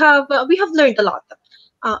 We have learned a lot,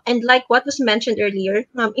 and like what was mentioned earlier,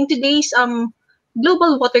 in today's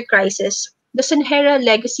global water crisis, the Zanjera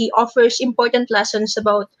legacy offers important lessons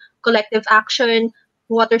about collective action,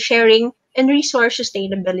 water sharing, and resource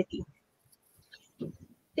sustainability.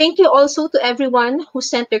 Thank you also to everyone who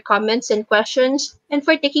sent their comments and questions and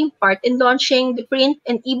for taking part in launching the print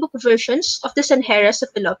and ebook versions of the Zanjeras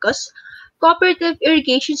of Ilocos, Cooperative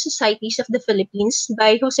Irrigation Societies of the Philippines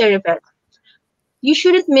by Jose Rivera. You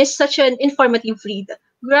shouldn't miss such an informative read.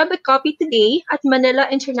 Grab a copy today at Manila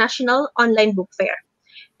International Online Book Fair.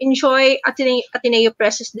 Enjoy Ateneo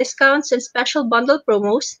Press's discounts and special bundle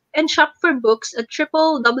promos and shop for books at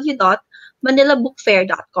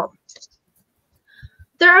www.manilabookfair.com.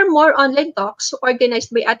 There are more online talks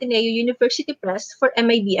organized by Ateneo University Press for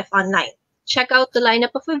MIBF Online. Check out the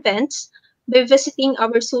lineup of events by visiting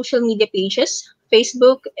our social media pages,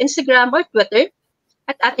 Facebook, Instagram, or Twitter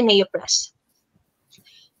at Ateneo Press.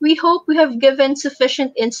 We hope we have given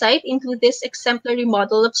sufficient insight into this exemplary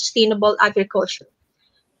model of sustainable agriculture.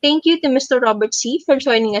 Thank you to Mr. Robert C. for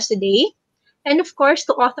joining us today, and of course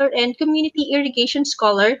to author and community irrigation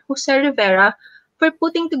scholar Jose Rivera for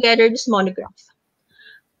putting together this monograph.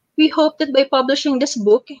 We hope that by publishing this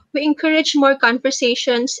book, we encourage more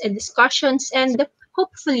conversations and discussions and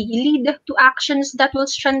hopefully lead to actions that will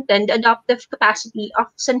strengthen the adaptive capacity of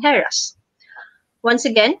Zanjeras. Once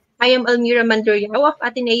again, I am Almira Mandurriao of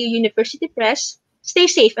Ateneo University Press. Stay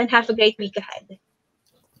safe and have a great week ahead.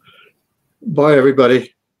 Bye,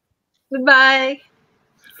 everybody. Goodbye.